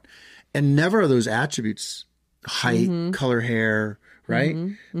care about. And never are those attributes height, color, hair, right?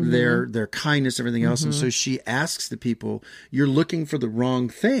 Their kindness, everything else. And so she asks the people, you're looking for the wrong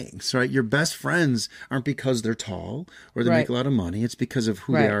things, right? Your best friends aren't because they're tall or they make a lot of money. It's because of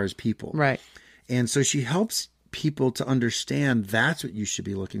who they are as people. Right. And so she helps people to understand that's what you should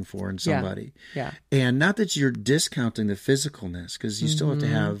be looking for in somebody. Yeah. And not that you're discounting the physicalness, because you still have to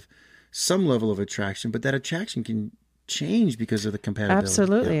have some level of attraction, but that attraction can change because of the compatibility.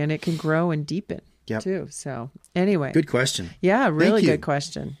 Absolutely. And it can grow and deepen. Too. So anyway. Good question. Yeah, really good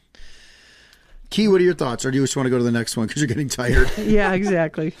question. Key, what are your thoughts? Or do you just want to go to the next one because you're getting tired? Yeah,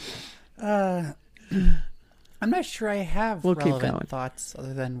 exactly. I'm not sure I have relevant thoughts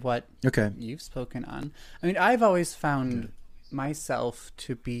other than what you've spoken on. I mean, I've always found myself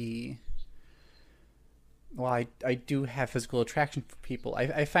to be, well, I do have physical attraction for people.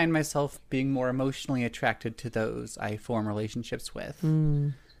 I find myself being more emotionally attracted to those I form relationships with.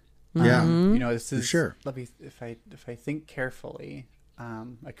 This is, for sure. Let me, if I think carefully,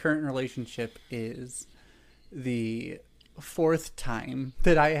 my current relationship is the fourth time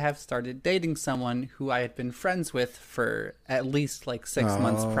that I have started dating someone who I had been friends with for at least like 6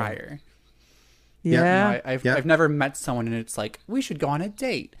 months prior. I've never met someone and it's like, we should go on a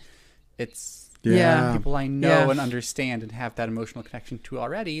date. It's people I know and understand and have that emotional connection to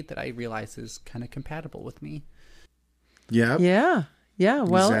already that I realize is kind of compatible with me. Yeah,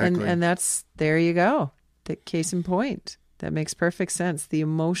 well, exactly. and that's, there you go. The case in point. That makes perfect sense. The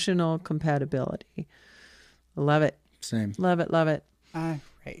emotional compatibility. Love it. Same. Love it. All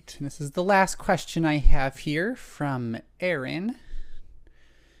right. And this is the last question I have here from Erin.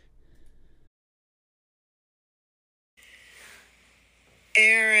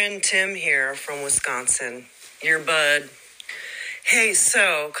 Erin, Tim here from Wisconsin. Your bud. Hey,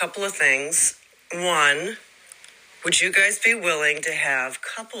 so a couple of things. One, would you guys be willing to have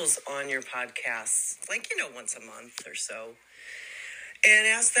couples on your podcasts, like, once a month or so, and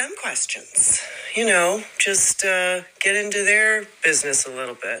ask them questions? Just get into their business a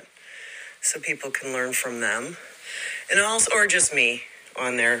little bit so people can learn from them. And also, or just me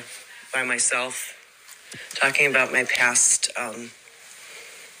on there by myself, talking about my past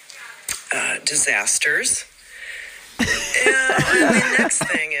disasters.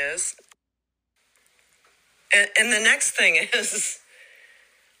 And the next thing is,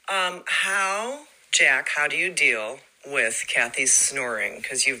 how do you deal with Kathy's snoring?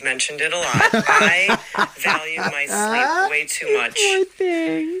 Because you've mentioned it a lot. I value my sleep way too much Poor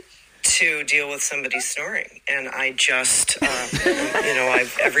thing. to deal with somebody snoring. And I just,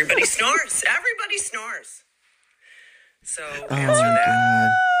 everybody snores. Everybody snores. So answer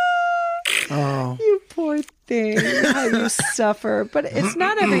that. Oh, You poor thing. How you suffer. But it's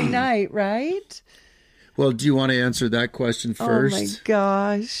not every night, right? well, do you want to answer that question first? Oh my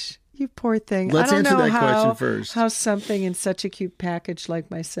gosh. You poor thing. Let's I don't answer know that how, question first. How something in such a cute package like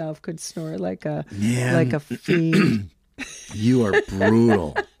myself could snore like a Man. fiend. You are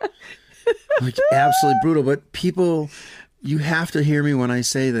brutal. Like, absolutely brutal. But people, you have to hear me when I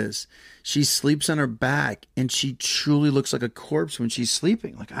say this. She sleeps on her back, and she truly looks like a corpse when she's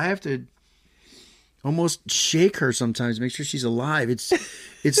sleeping. Like, I have to almost shake her sometimes, make sure she's alive.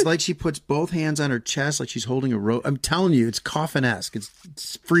 It's like she puts both hands on her chest like she's holding a rope. I'm telling you, it's coffin-esque.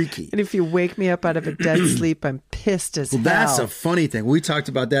 It's freaky. And if you wake me up out of a dead sleep, I'm pissed as Well, hell. that's a funny thing. We talked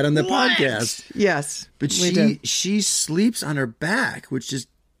about that on the podcast. Yes. But we did. she sleeps on her back, which just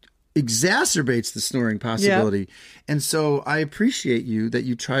exacerbates the snoring possibility. And so I appreciate you that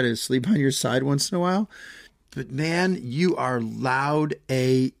you try to sleep on your side once in a while. But man, you are loud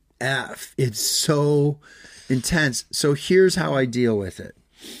AF. It's so intense. So here's how I deal with it.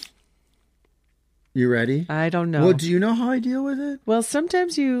 You ready? I don't know. Well, do you know how I deal with it? Well,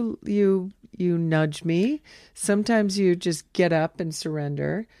 sometimes you nudge me. Sometimes you just get up and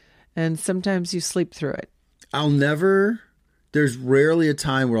surrender. And sometimes you sleep through it. There's rarely a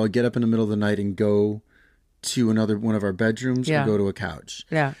time where I'll get up in the middle of the night and go to another one of our bedrooms or go to a couch.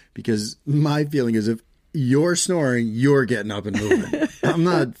 Yeah. Because my feeling is if you're snoring, you're getting up and moving. I'm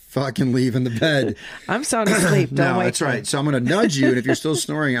not fucking leaving the bed. I'm sound asleep. Don't No, wake that's me. right. So I'm going to nudge you. And if you're still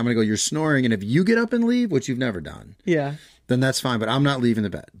snoring, I'm going to go, you're snoring. And if you get up and leave, which you've never done, Yeah. then that's fine. But I'm not leaving the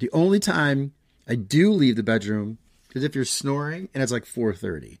bed. The only time I do leave the bedroom is if you're snoring and it's like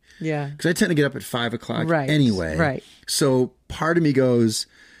 4:30. Yeah. Because I tend to get up at 5 o'clock Right, anyway. right. So part of me goes,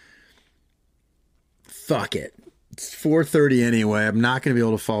 fuck it. It's 4:30 anyway. I'm not going to be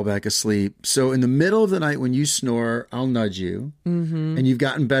able to fall back asleep. So in the middle of the night when you snore, I'll nudge you. Mm-hmm. And you've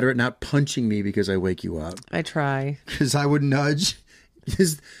gotten better at not punching me because I wake you up. I try. Because I would nudge.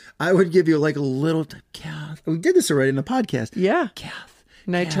 I would give you like a little, Kath. We did this already in the podcast. Yeah. Kath.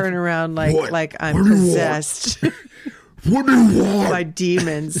 And I turn around like What? like I'm What do you want? possessed What do you want? by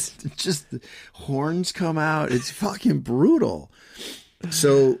demons. Just the horns come out. It's fucking brutal.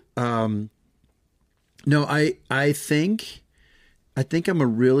 So, no, I think I'm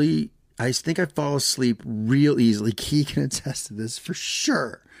I think I fall asleep real easily. Key can attest to this for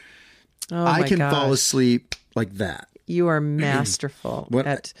sure. Oh I my can gosh. fall asleep like that. You are masterful What-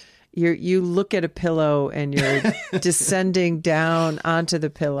 at you look at a pillow and you're descending down onto the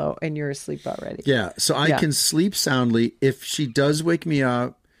pillow and you're asleep already. Yeah. So I Yeah. can sleep soundly. If she does wake me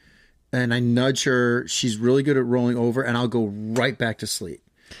up and I nudge her, she's really good at rolling over and I'll go right back to sleep.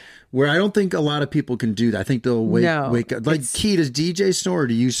 Where I don't think a lot of people can do that. I think they'll wake up. Like, Key, does DJ snore or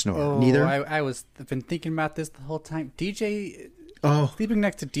do you snore? Neither? I've been thinking about this the whole time. Oh. Sleeping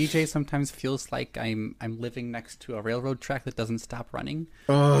next to DJ sometimes feels like I'm living next to a railroad track that doesn't stop running.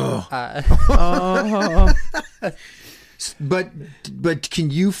 Oh. But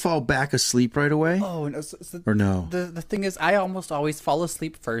can you fall back asleep right away? Oh, no, Or no? The thing is, I almost always fall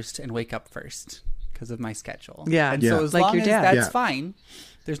asleep first and wake up first because of my schedule. Yeah. and Yeah. so as Like long your as dad. that's Yeah. fine,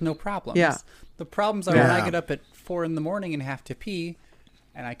 there's no problems. Yeah. The problems are when Yeah. I get up at 4 a.m. and have to pee,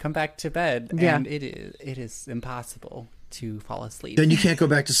 and I come back to bed, Yeah. and it is impossible to fall asleep. Then you can't go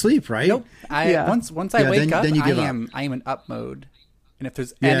back to sleep, right? Nope. Yeah. Once I Yeah, wake up, then you give I up. am in up mode, and if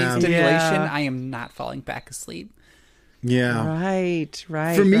there's Yeah. any stimulation, Yeah. I am not falling back asleep. Yeah. Right.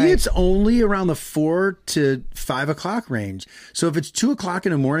 For me, right. it's only around the 4 to 5 o'clock range. So if it's 2 o'clock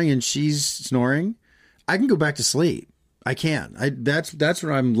in the morning and she's snoring, I can go back to sleep. I can. That's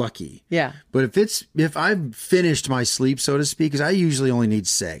where I'm lucky. Yeah. But if I've finished my sleep, so to speak, because I usually only need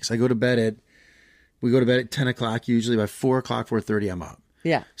 6. We go to bed at 10 o'clock usually. By 4 o'clock, 4:30, I'm up.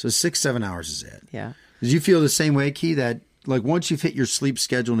 Yeah. So 6-7 hours is it. Yeah. Did you feel the same way, Key? That like once you've hit your sleep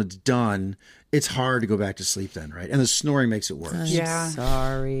schedule and it's done, it's hard to go back to sleep then, right? And the snoring makes it worse. Yeah.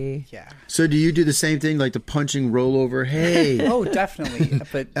 Sorry. Yeah. So do you do the same thing, like the punching rollover? Hey, Oh, definitely.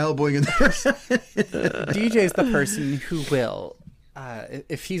 But elbowing in the DJ is the person who will,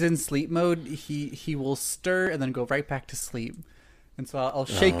 if he's in sleep mode, he will stir and then go right back to sleep. And so I'll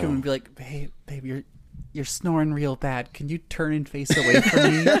shake him and be like, babe, you're snoring real bad. Can you turn and face away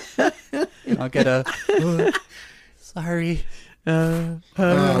from me? And I'll get a. Sorry. Well,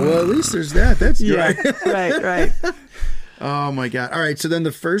 at least there's that. That's Yeah, good. right. Oh my God! All right. So then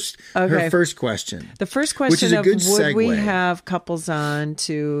her first question. The first Which question is a of good would we segue. have couples on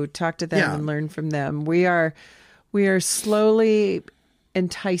to talk to them Yeah. and learn from them? We are slowly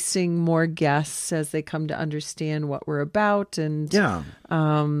enticing more guests as they come to understand what we're about, and Yeah.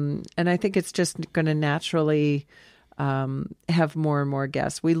 and I think it's just going to naturally have more and more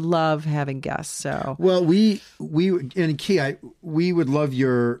guests. We love having guests, so Well, we and Key, we would love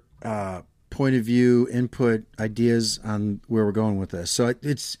your point of view, input, ideas on where we're going with this. So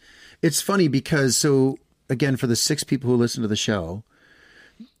it's funny because again, for the 6 people who listen to the show,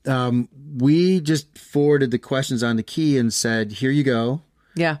 we just forwarded the questions on to Key and said, "Here you go."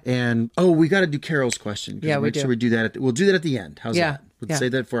 yeah. And we got to do Carol's question. Yeah, we make do. sure we do that. We'll do that at the end. How's Yeah, that? We'll yeah. say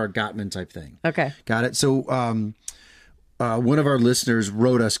that for our Gottman type thing. Okay. Got it. So one of our listeners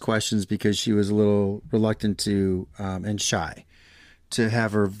wrote us questions because she was a little reluctant to and shy to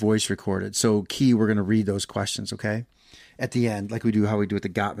have her voice recorded. So Key, we're going to read those questions, okay? At the end, like how we do with the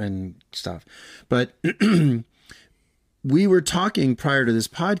Gottman stuff. But we were talking prior to this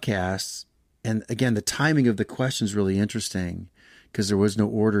podcast, and again, the timing of the questions really interesting because there was no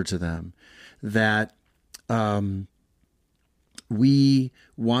order to them, that we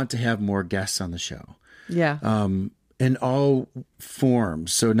want to have more guests on the show. Yeah. In all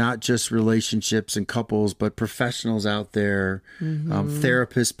forms. So not just relationships and couples, but professionals out there,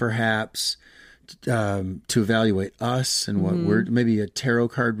 therapists perhaps, to evaluate us and what we're, maybe a tarot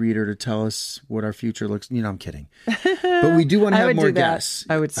card reader to tell us what our future looks. I'm kidding. But we do want to I have would more do that. guests.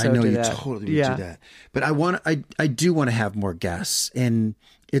 I would so I know do you that. totally would Yeah. do that. But I do want to have more guests, and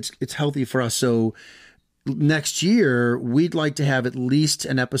it's healthy for us. So next year, we'd like to have at least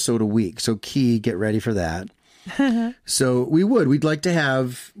an episode a week. So Key, get ready for that. So we'd like to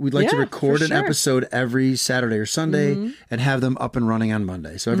Yeah, record for an sure. episode every Saturday or Sunday and have them up and running on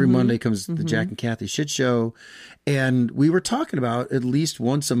Monday. So every Monday comes the Jack and Kathy Shit Show. And we were talking about at least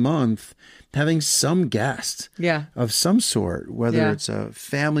once a month having some guest Yeah. of some sort, whether Yeah. it's a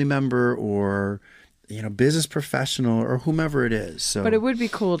family member or business professional or whomever it is. So But it would be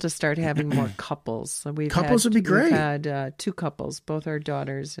cool to start having more couples. So Couples would be great. We've had 2 couples, both our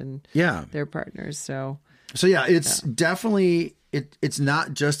daughters and yeah. their partners. So So yeah, it's definitely it's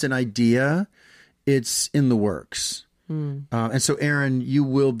not just an idea; it's in the works. And so, Aaron, you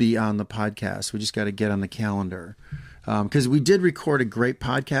will be on the podcast. We just got to get on the calendar because we did record a great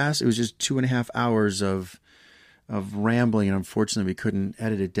podcast. It was just 2.5 hours of rambling, and unfortunately, we couldn't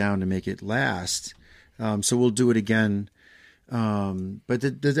edit it down to make it last. So we'll do it again. But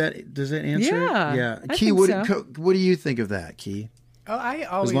does that answer? Yeah, Yeah. I Key, think what so. what do you think of that, Key? Oh, I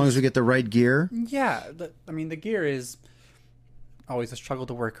always. As long as we get the right gear. Yeah, the gear is always a struggle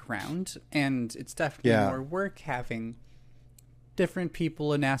to work around, and it's definitely Yeah. more work having different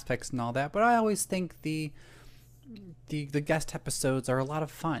people and aspects and all that. But I always think the guest episodes are a lot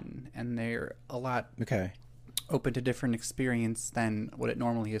of fun, and they're a lot Okay. open to different experience than what it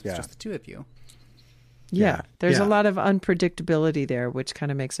normally is with Yeah. just the 2 of you. yeah, there's Yeah. a lot of unpredictability there, which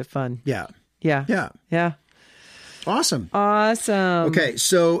kind of makes it fun. Yeah. Yeah. Yeah. Yeah. Awesome. Awesome. Okay,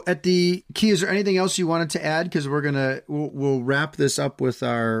 so at the Key, is there anything else you wanted to add? Because we'll wrap this up with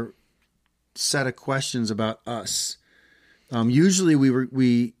our set of questions about us. Usually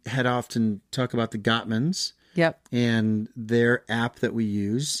we head off and talk about the Gottmans Yep. and their app that we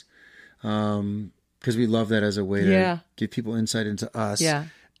use, because we love that as a way to Yeah. give people insight into us. Yeah.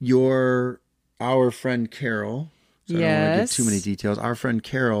 Our friend Carol. So I don't want to give Yes. too many details. Our friend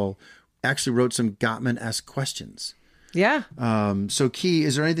Carol actually wrote some Gottman-esque questions. Yeah. So Key,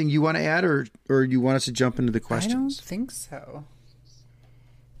 is there anything you want to add or you want us to jump into the I don't questions? think so.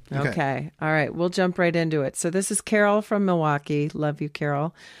 Okay. All right. We'll jump right into it. So this is Carol from Milwaukee. Love you,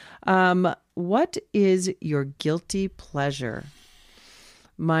 Carol. What is your guilty pleasure?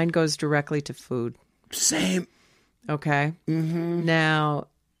 Mine goes directly to food. Same. Okay. Mm-hmm. Now,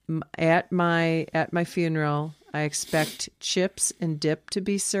 at my funeral, I expect chips and dip to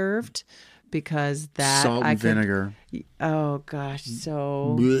be served because that Salt and vinegar. Oh gosh,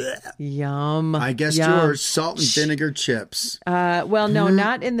 so Blech. yum. I guess Yum. yours, salt and vinegar chips. Well, no,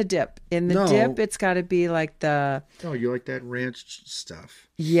 not in the dip. In the No. dip, it's got to be like the Oh, you like that ranch stuff?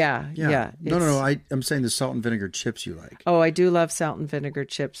 yeah. No. it's- I'm saying the salt and vinegar chips you like. Oh, I do love salt and vinegar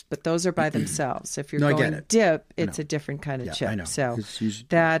chips, but those are by themselves. If you're No, I get going it. dip, it's a different kind of Yeah, chip. I know. So It's usually-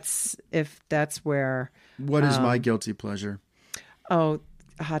 that's where. What is my guilty pleasure? Oh,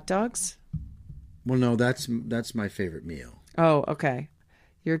 hot dogs. Well, no, that's my favorite meal. Oh, okay.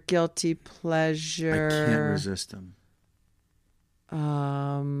 Your guilty I pleasure. can't resist them.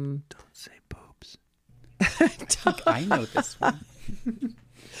 Um, Don't say boobs. I know this one.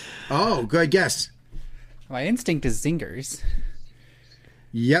 Oh, good guess. My instinct is Zingers.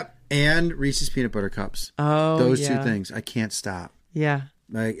 Yep, and Reese's Peanut Butter Cups. Oh, Those two yeah. things. I can't stop. Yeah.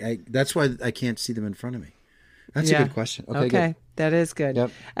 That's why I can't see them in front of me. That's Yeah. a good question. Okay, good. That is good.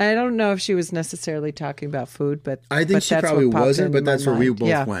 Yep. I don't know if she was necessarily talking about food, but I think but she that's probably what popped wasn't, into but my that's where we mind. both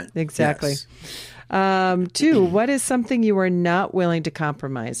Yeah, went. Exactly. Yes. 2, what is something you are not willing to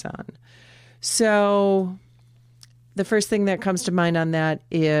compromise on? So the first thing that comes to mind on that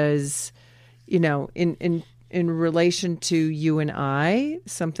is, in relation to you and I,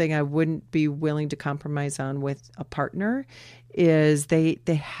 something I wouldn't be willing to compromise on with a partner is they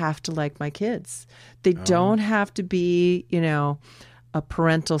have to like my kids. They don't have to be, a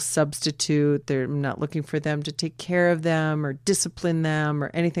parental substitute. I'm not looking for them to take care of them or discipline them or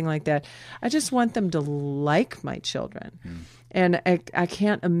anything like that. I just want them to like my children. And I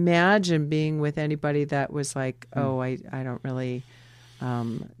can't imagine being with anybody that was like, oh, I don't really,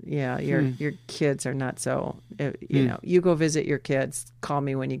 your kids are not so, you go visit your kids, call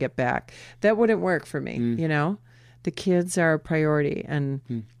me when you get back. That wouldn't work for me, The kids are a priority. And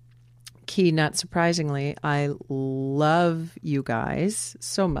Key, not surprisingly, I love you guys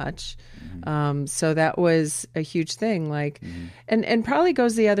so much. So that was a huge thing. Like, and probably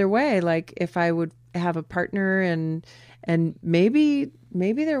goes the other way. Like if I would have a partner and maybe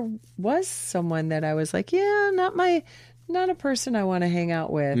there was someone that I was like, yeah, not a person I want to hang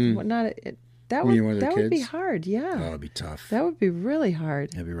out with. That would be hard. Yeah. Oh, it'd be tough. That would be really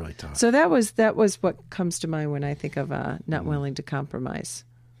hard. It'd be really tough. So that was what comes to mind when I think of not willing to compromise.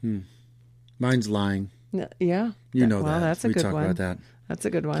 Mine's lying. Yeah. You know well, that. That's a we good talked one. about that. That's a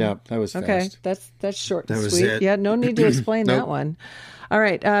good one. Yeah, that was okay. fast. That's short and That was sweet. it. Yeah, no need to explain Nope. that one. All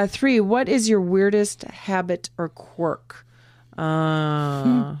right. 3, what is your weirdest habit or quirk?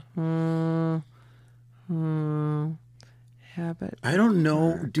 Habit. I don't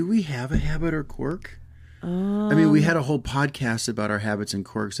know. Do we have a habit or quirk? I mean, we had a whole podcast about our habits and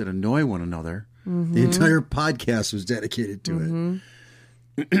quirks that annoy one another. The entire podcast was dedicated to it.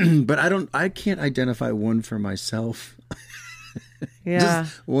 But I can't identify one for myself. Yeah.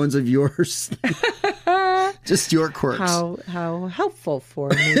 Just ones of yours. Just your quirks. How helpful for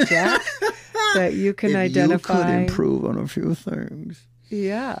me, Jack, that you can identify. You could improve on a few things.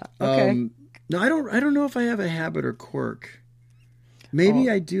 Yeah. Okay. No, I don't know if I have a habit or quirk. Maybe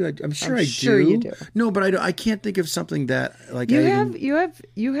I do. I'm sure I do. Sure you do. No, but I can't think of something that like you have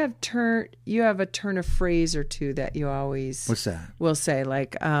a turn of phrase or two that you always What's that? will say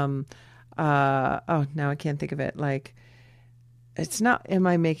like now I can't think of it. Like it's not am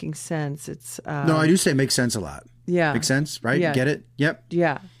I making sense? It's No, I do say make sense a lot. Yeah. Makes sense, right? Yeah. Get it? Yep.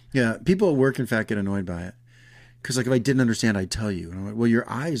 Yeah. Yeah. People at work, in fact, get annoyed by it. Because like if I didn't understand, I'd tell you. And I'm like, well, your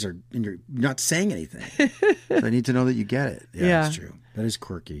eyes are, and you're not saying anything. So I need to know that you get it. Yeah, that's true. That is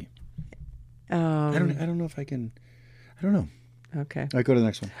quirky. I don't know if I can. I don't know. Okay. All right, go to the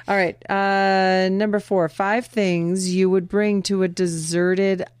next one. All right. Number 4, 5 things you would bring to a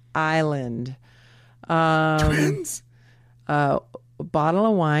deserted island. Twins? A bottle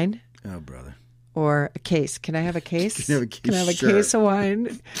of wine. Oh, brother. Or a case. Can I have a case? Can I have a case? Can I have a Sure. case of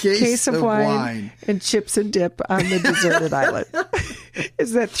wine? Case of of wine. and chips and dip on the deserted island.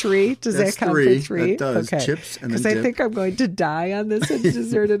 Is that 3? Does That's that count 3. for 3? That does. Okay. Chips and Because then I dip. think I'm going to die on this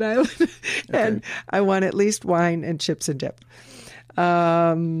deserted island, and I want at least wine and chips and dip.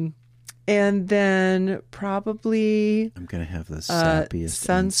 And then probably I'm going to have the sappiest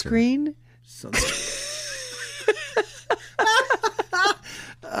sunscreen.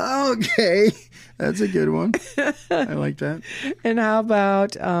 Okay. That's a good one. I like that. And how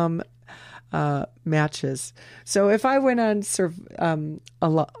about matches? So if I went on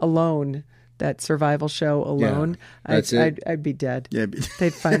Alone, that survival show Alone, that's it. I'd be dead. Yeah.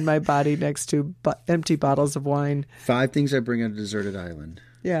 They'd find my body next to empty bottles of wine. 5 things I bring on a deserted island.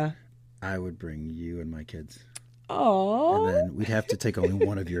 Yeah. I would bring you and my kids. Oh. And then we'd have to take only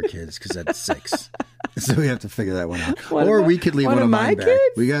one of your kids because that's 6. So we have to figure that one out. One or of we could leave one one of of my mine back.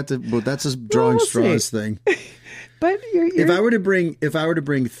 kids? We got to. Well, that's a drawing we'll straws see. thing. But you're If I were to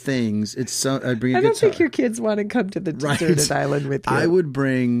bring things, I'd bring a I don't guitar. think your kids want to come to the deserted island with you. I would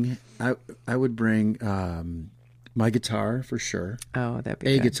bring. I would bring my guitar for sure. Oh, that'd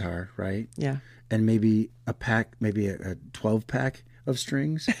be good. Guitar, right? Yeah. And maybe a pack, maybe a 12-pack of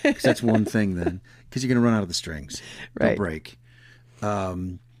strings. Because that's one thing then. Because you're going to run out of the strings. They'll Right. break.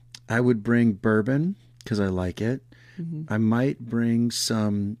 I would bring bourbon because I like it. Mm-hmm. I might bring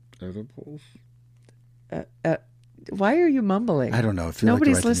some edibles. Why are you mumbling? I don't know. I feel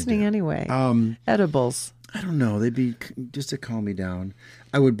Nobody's like the right thing to listening do. anyway. Edibles. I don't know. They'd be just to calm me down.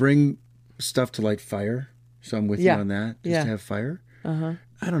 I would bring stuff to light fire, so I'm with Yeah. you on that. Just Yeah. to have fire. Uh-huh.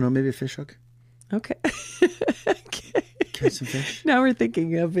 I don't know, maybe a fish hook. Okay. Catch some fish. Now we're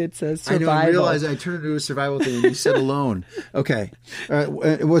thinking of it's a I survival. know. I realized I turned it into a survival thing when you said alone. Okay,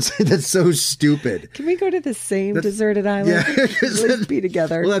 that's so stupid. Can we go to the same deserted island? Yeah, Let's be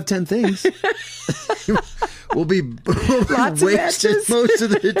together. We'll have 10 things. we'll be Lots of wasted matches. most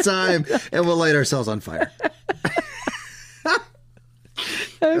of the time, and we'll light ourselves on fire.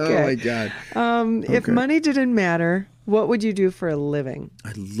 Okay. Oh my God! If money didn't matter, what would you do for a living?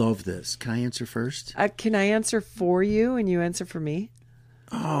 I love this. Can I answer first? Can I answer for you and you answer for me?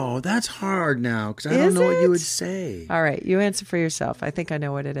 Oh, that's hard now because I don't Is know what it? you would say. All right, you answer for yourself. I think I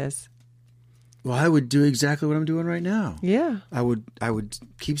know what it is. Well, I would do exactly what I'm doing right now. Yeah. I would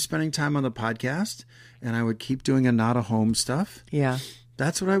keep spending time on the podcast, and I would keep doing a not a home stuff. Yeah.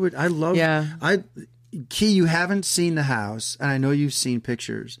 That's what I would. I love. Yeah. Key, you haven't seen the house, and I know you've seen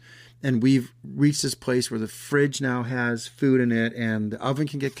pictures. And we've reached this place where the fridge now has food in it, and the oven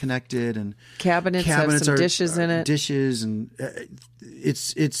can get connected, and Cabinets have some dishes in it. Dishes, and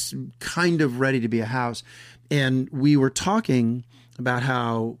it's kind of ready to be a house. And we were talking about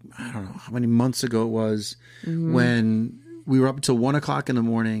how, I don't know how many months ago it was, when we were up until 1 o'clock in the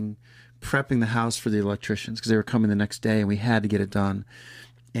morning prepping the house for the electricians because they were coming the next day, and we had to get it done.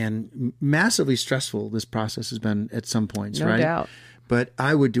 And massively stressful this process has been at some points, No right? doubt. But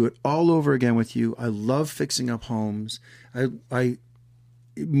I would do it all over again with you. I love fixing up homes.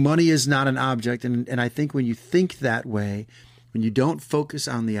 Money is not an object, and I think when you think that way, when you don't focus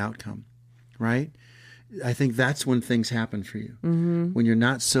on the outcome, right? I think that's when things happen for you. Mm-hmm. When you're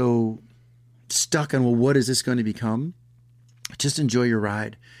not so stuck on, well, what is this going to become? Just enjoy your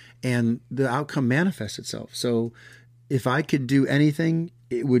ride, and the outcome manifests itself. So if I could do anything,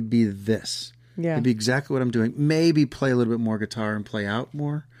 it would be this. Yeah. It'd be exactly what I'm doing. Maybe play a little bit more guitar and play out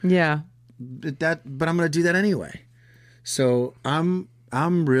more. Yeah. But I'm going to do that anyway. So I'm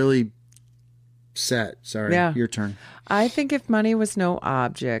really set. Sorry, Yeah. your turn. I think if money was no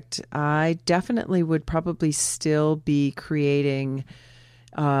object, I definitely would probably still be creating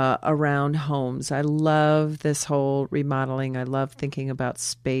around homes. I love this whole remodeling. I love thinking about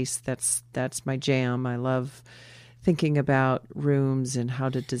space. That's my jam. I love thinking about rooms and how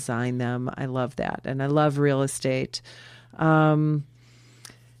to design them. I love that. And I love real estate. And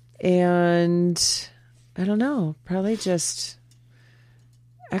I don't know, probably just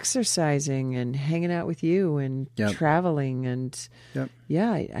exercising and hanging out with you and Yep. traveling. And Yep.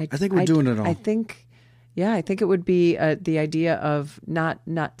 yeah, I think we're doing it all. I think it would be the idea of not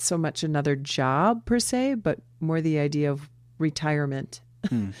so much another job per se, but more the idea of retirement.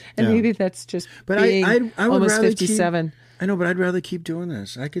 And yeah. maybe that's just But being I would almost rather 57. I know, but I'd rather keep doing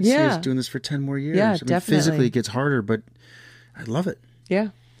this. I could see Yeah. us doing this for 10 more years. Yeah, I mean, definitely. physically, it gets harder, but I love it. Yeah.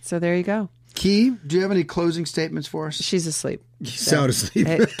 So there you go. Key, do you have any closing statements for us? She's asleep. Sound asleep.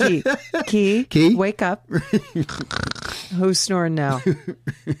 Hey, Key, Key? wake up. Who's snoring now?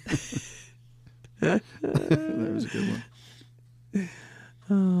 That was a good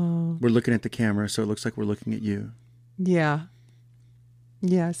one. We're looking at the camera, so it looks like we're looking at you. Yeah.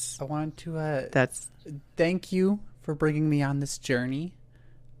 Yes. I want to That's thank you for bringing me on this journey.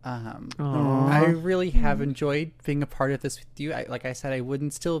 I really have enjoyed being a part of this with you. Like I said, I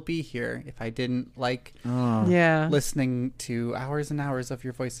wouldn't still be here if I didn't like yeah. listening to hours and hours of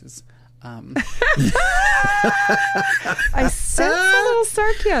your voices. I sense a little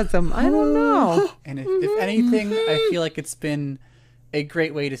sarcasm. I don't know. And if anything, I feel like it's been a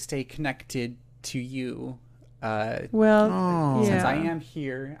great way to stay connected to you. Well, Since I yeah. am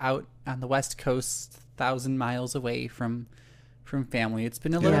here out on the West Coast, 1,000 miles away from family, it's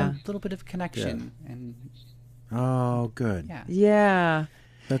been a little bit of connection. And Oh, good. yeah. Yeah.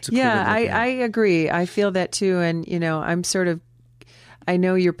 That's a cool Yeah, way to look I at it. agree. I feel that too. And, I'm sort of, I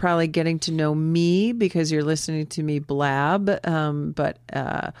know you're probably getting to know me because you're listening to me blab, but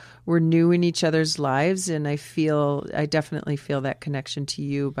we're new in each other's lives. And I definitely feel that connection to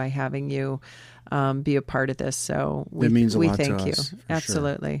you by having you be a part of this. So we means a lot to thank you. us, for sure.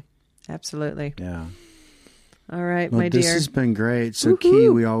 Absolutely. Absolutely. Yeah. All right, Well, my this dear. has been great. So, Key,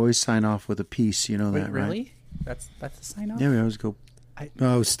 we always sign off with a piece. You know Wait, that, right? really? That's the sign off? Yeah, we always go. I-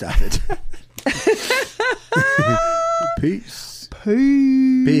 Oh, stop it. Peace.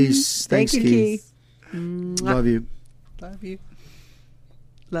 Peace. Peace. Thanks, Thank you, Key. Key. Love you. Love you.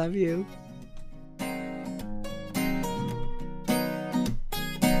 Love you.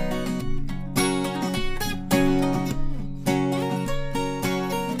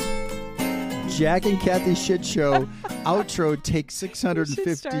 Jack and Kathy Shit Show outro take Should start off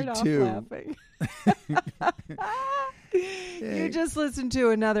 652. laughing. You just listened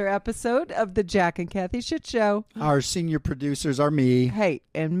to another episode of the Jack and Kathy Shit Show. Our senior producers are me. Hey,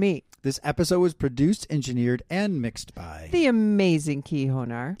 and me. This episode was produced, engineered, and mixed by the amazing Key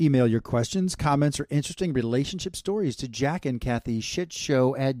Honar. Email your questions, comments, or interesting relationship stories to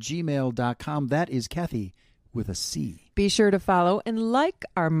jackandkathyshow@gmail.com. That is Kathy with a C. Be sure to follow and like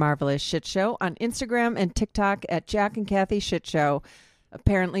our marvelous shit show on Instagram and TikTok at Jack and Kathy Shit Show.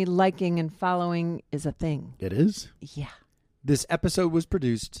 Apparently, liking and following is a thing. It is? Yeah. This episode was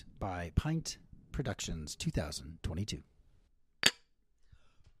produced by Pint Productions 2022.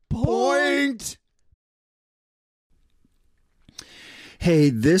 Point! Hey,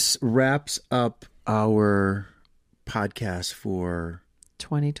 this wraps up our podcast for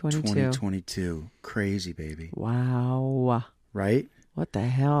 2022. Crazy, baby. Wow. Right? What the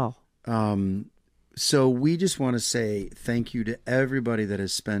hell? So we just want to say thank you to everybody that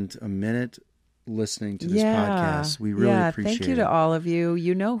has spent a minute listening to this podcast. We really appreciate it. Thank you to all of you.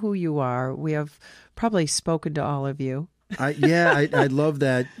 You know who you are. We have probably spoken to all of you. I love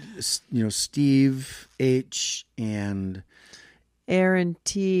that, Steve H. and Aaron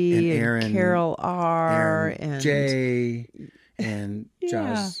T. and Aaron, Carol R. Aaron and J. and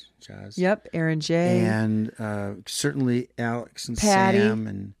Jazz. Yep, Aaron J. And certainly Alex and Patty. Sam.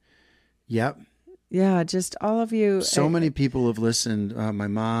 And yep. Yeah, just all of you. So many people have listened. My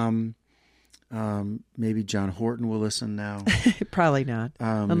mom, maybe John Horton will listen now. Probably not,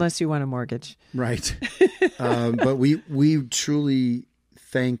 unless you want a mortgage. Right. But we truly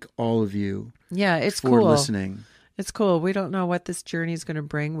thank all of you. Yeah, it's for cool. listening. It's cool. We don't know what this journey is going to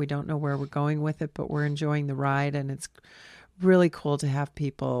bring. We don't know where we're going with it, but we're enjoying the ride, and it's really cool to have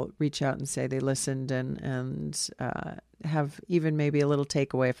people reach out and say they listened and have even maybe a little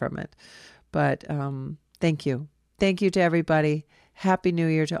takeaway from it. But thank you. Thank you to everybody. Happy New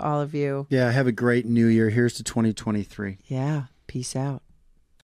Year to all of you. Yeah, have a great New Year. Here's to 2023. Yeah, peace out.